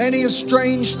 Any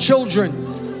estranged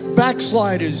children,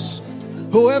 backsliders,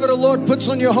 whoever the Lord puts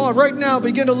on your heart, right now,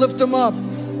 begin to lift them up.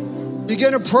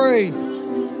 Begin to pray.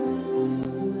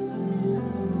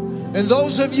 And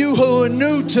those of you who are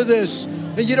new to this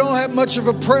and you don't have much of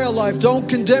a prayer life, don't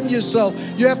condemn yourself.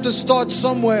 You have to start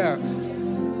somewhere.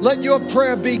 Let your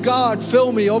prayer be, God,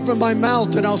 fill me, open my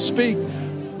mouth and I'll speak.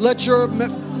 Let your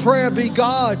prayer be,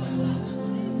 God,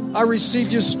 I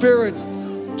receive your Spirit.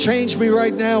 Change me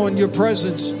right now in your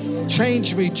presence.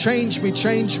 Change me.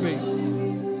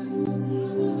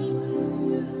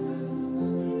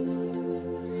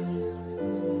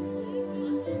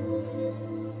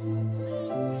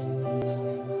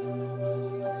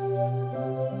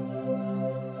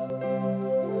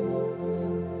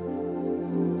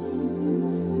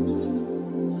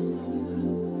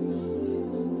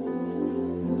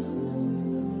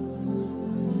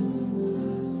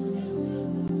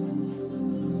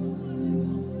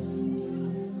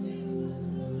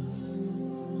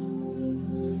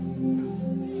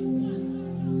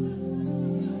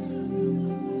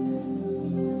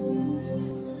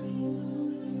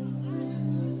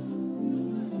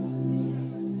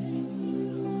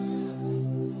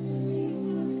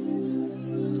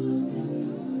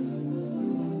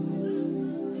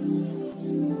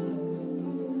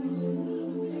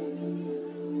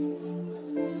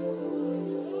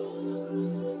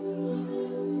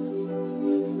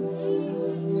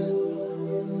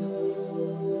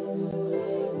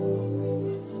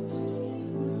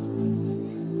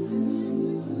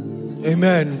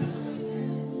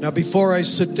 Amen. Now, before I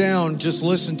sit down, just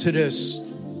listen to this.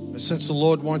 Since the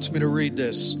Lord wants me to read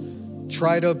this,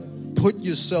 try to put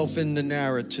yourself in the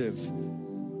narrative.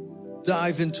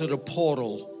 Dive into the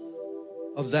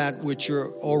portal of that which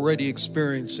you're already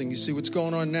experiencing. You see, what's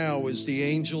going on now is the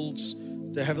angels,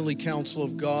 the heavenly council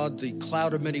of God, the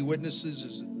cloud of many witnesses,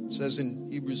 as it says in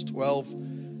Hebrews 12,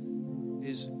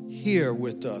 is here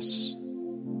with us,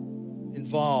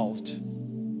 involved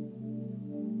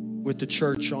with the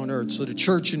church on earth. So the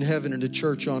church in heaven and the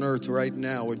church on earth right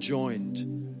now are joined.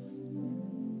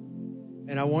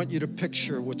 And I want you to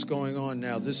picture what's going on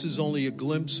now. This is only a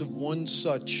glimpse of one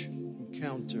such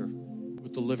encounter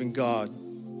with the living God.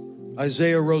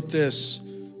 Isaiah wrote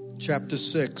this, chapter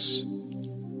 6.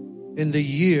 In the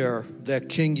year that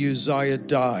King Uzziah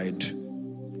died,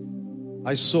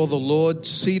 I saw the Lord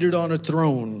seated on a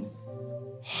throne,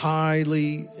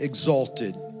 highly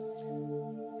exalted,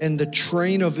 and the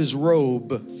train of his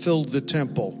robe filled the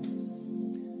temple.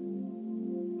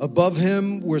 Above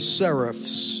him were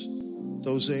seraphs,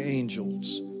 those are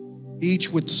angels, each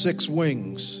with 6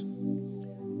 wings.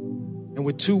 And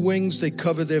with 2 wings they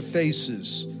cover their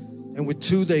faces, and with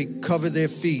 2 they cover their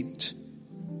feet.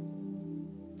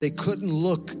 They couldn't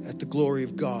look at the glory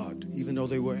of God, even though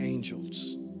they were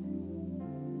angels.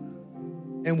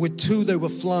 And with 2 they were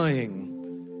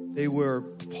flying. They were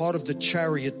part of the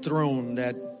chariot throne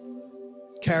that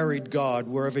carried God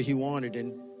wherever he wanted.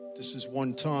 And this is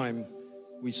one time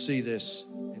we see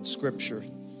this in Scripture.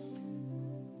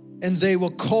 And they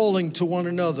were calling to one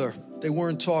another. They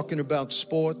weren't talking about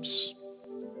sports,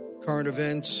 current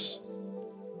events,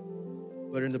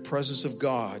 but in the presence of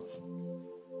God,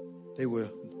 they were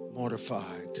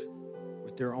mortified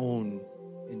with their own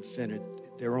infinite,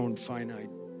 their own finite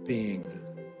being.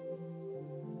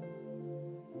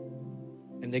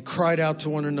 And they cried out to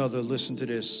one another, listen to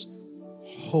this,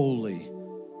 holy,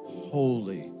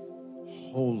 holy,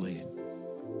 holy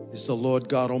is the Lord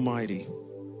God Almighty.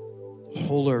 The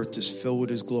whole earth is filled with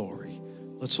his glory.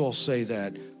 Let's all say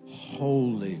that.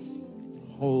 Holy,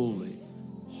 holy,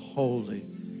 holy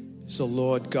is the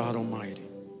Lord God Almighty.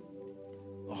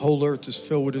 The whole earth is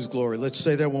filled with his glory. Let's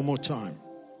say that one more time.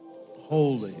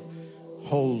 Holy,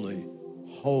 holy,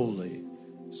 holy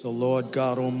is the Lord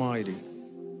God Almighty.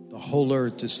 The whole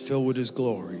earth is filled with his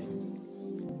glory.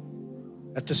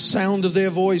 At the sound of their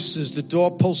voices, the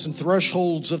doorposts and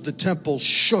thresholds of the temple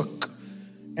shook,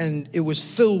 and it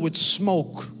was filled with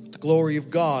smoke, the glory of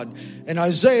God. And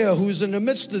Isaiah, who's in the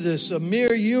midst of this, a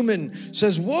mere human,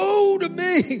 says, woe to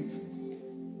me!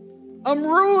 I'm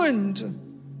ruined,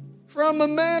 for I'm a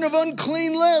man of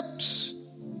unclean lips,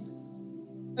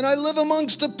 and I live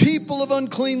amongst a people of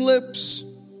unclean lips.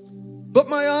 But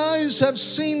my eyes have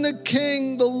seen the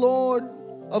King, the Lord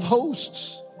of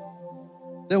hosts.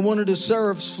 Then one of the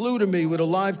seraphs flew to me with a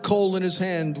live coal in his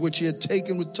hand, which he had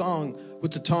taken with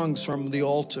the tongs from the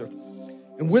altar.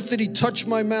 And with it he touched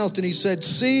my mouth, and he said,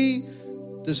 see,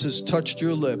 this has touched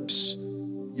your lips.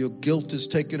 Your guilt is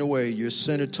taken away, your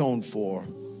sin atoned for.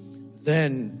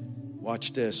 Then,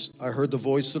 watch this, I heard the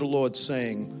voice of the Lord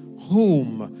saying,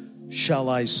 whom shall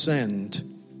I send,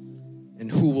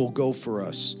 and who will go for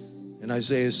us? And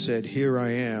Isaiah said, here I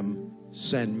am,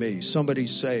 send me. Somebody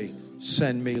say,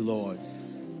 send me, Lord.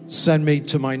 Send me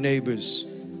to my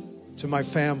neighbors, to my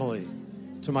family,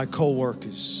 to my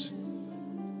co-workers.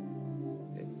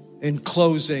 In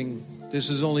closing,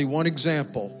 this is only one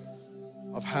example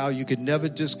of how you could never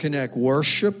disconnect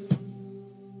worship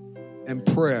and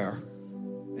prayer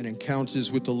and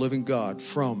encounters with the living God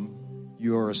from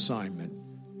your assignment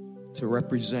to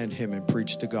represent him and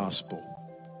preach the gospel.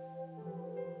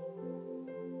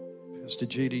 Pastor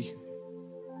G.D.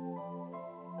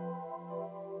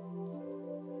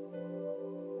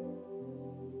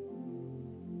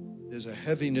 There's a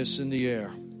heaviness in the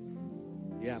air.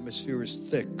 The atmosphere is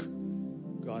thick.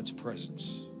 God's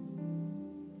presence.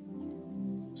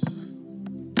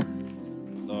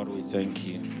 Lord, we thank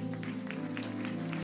you.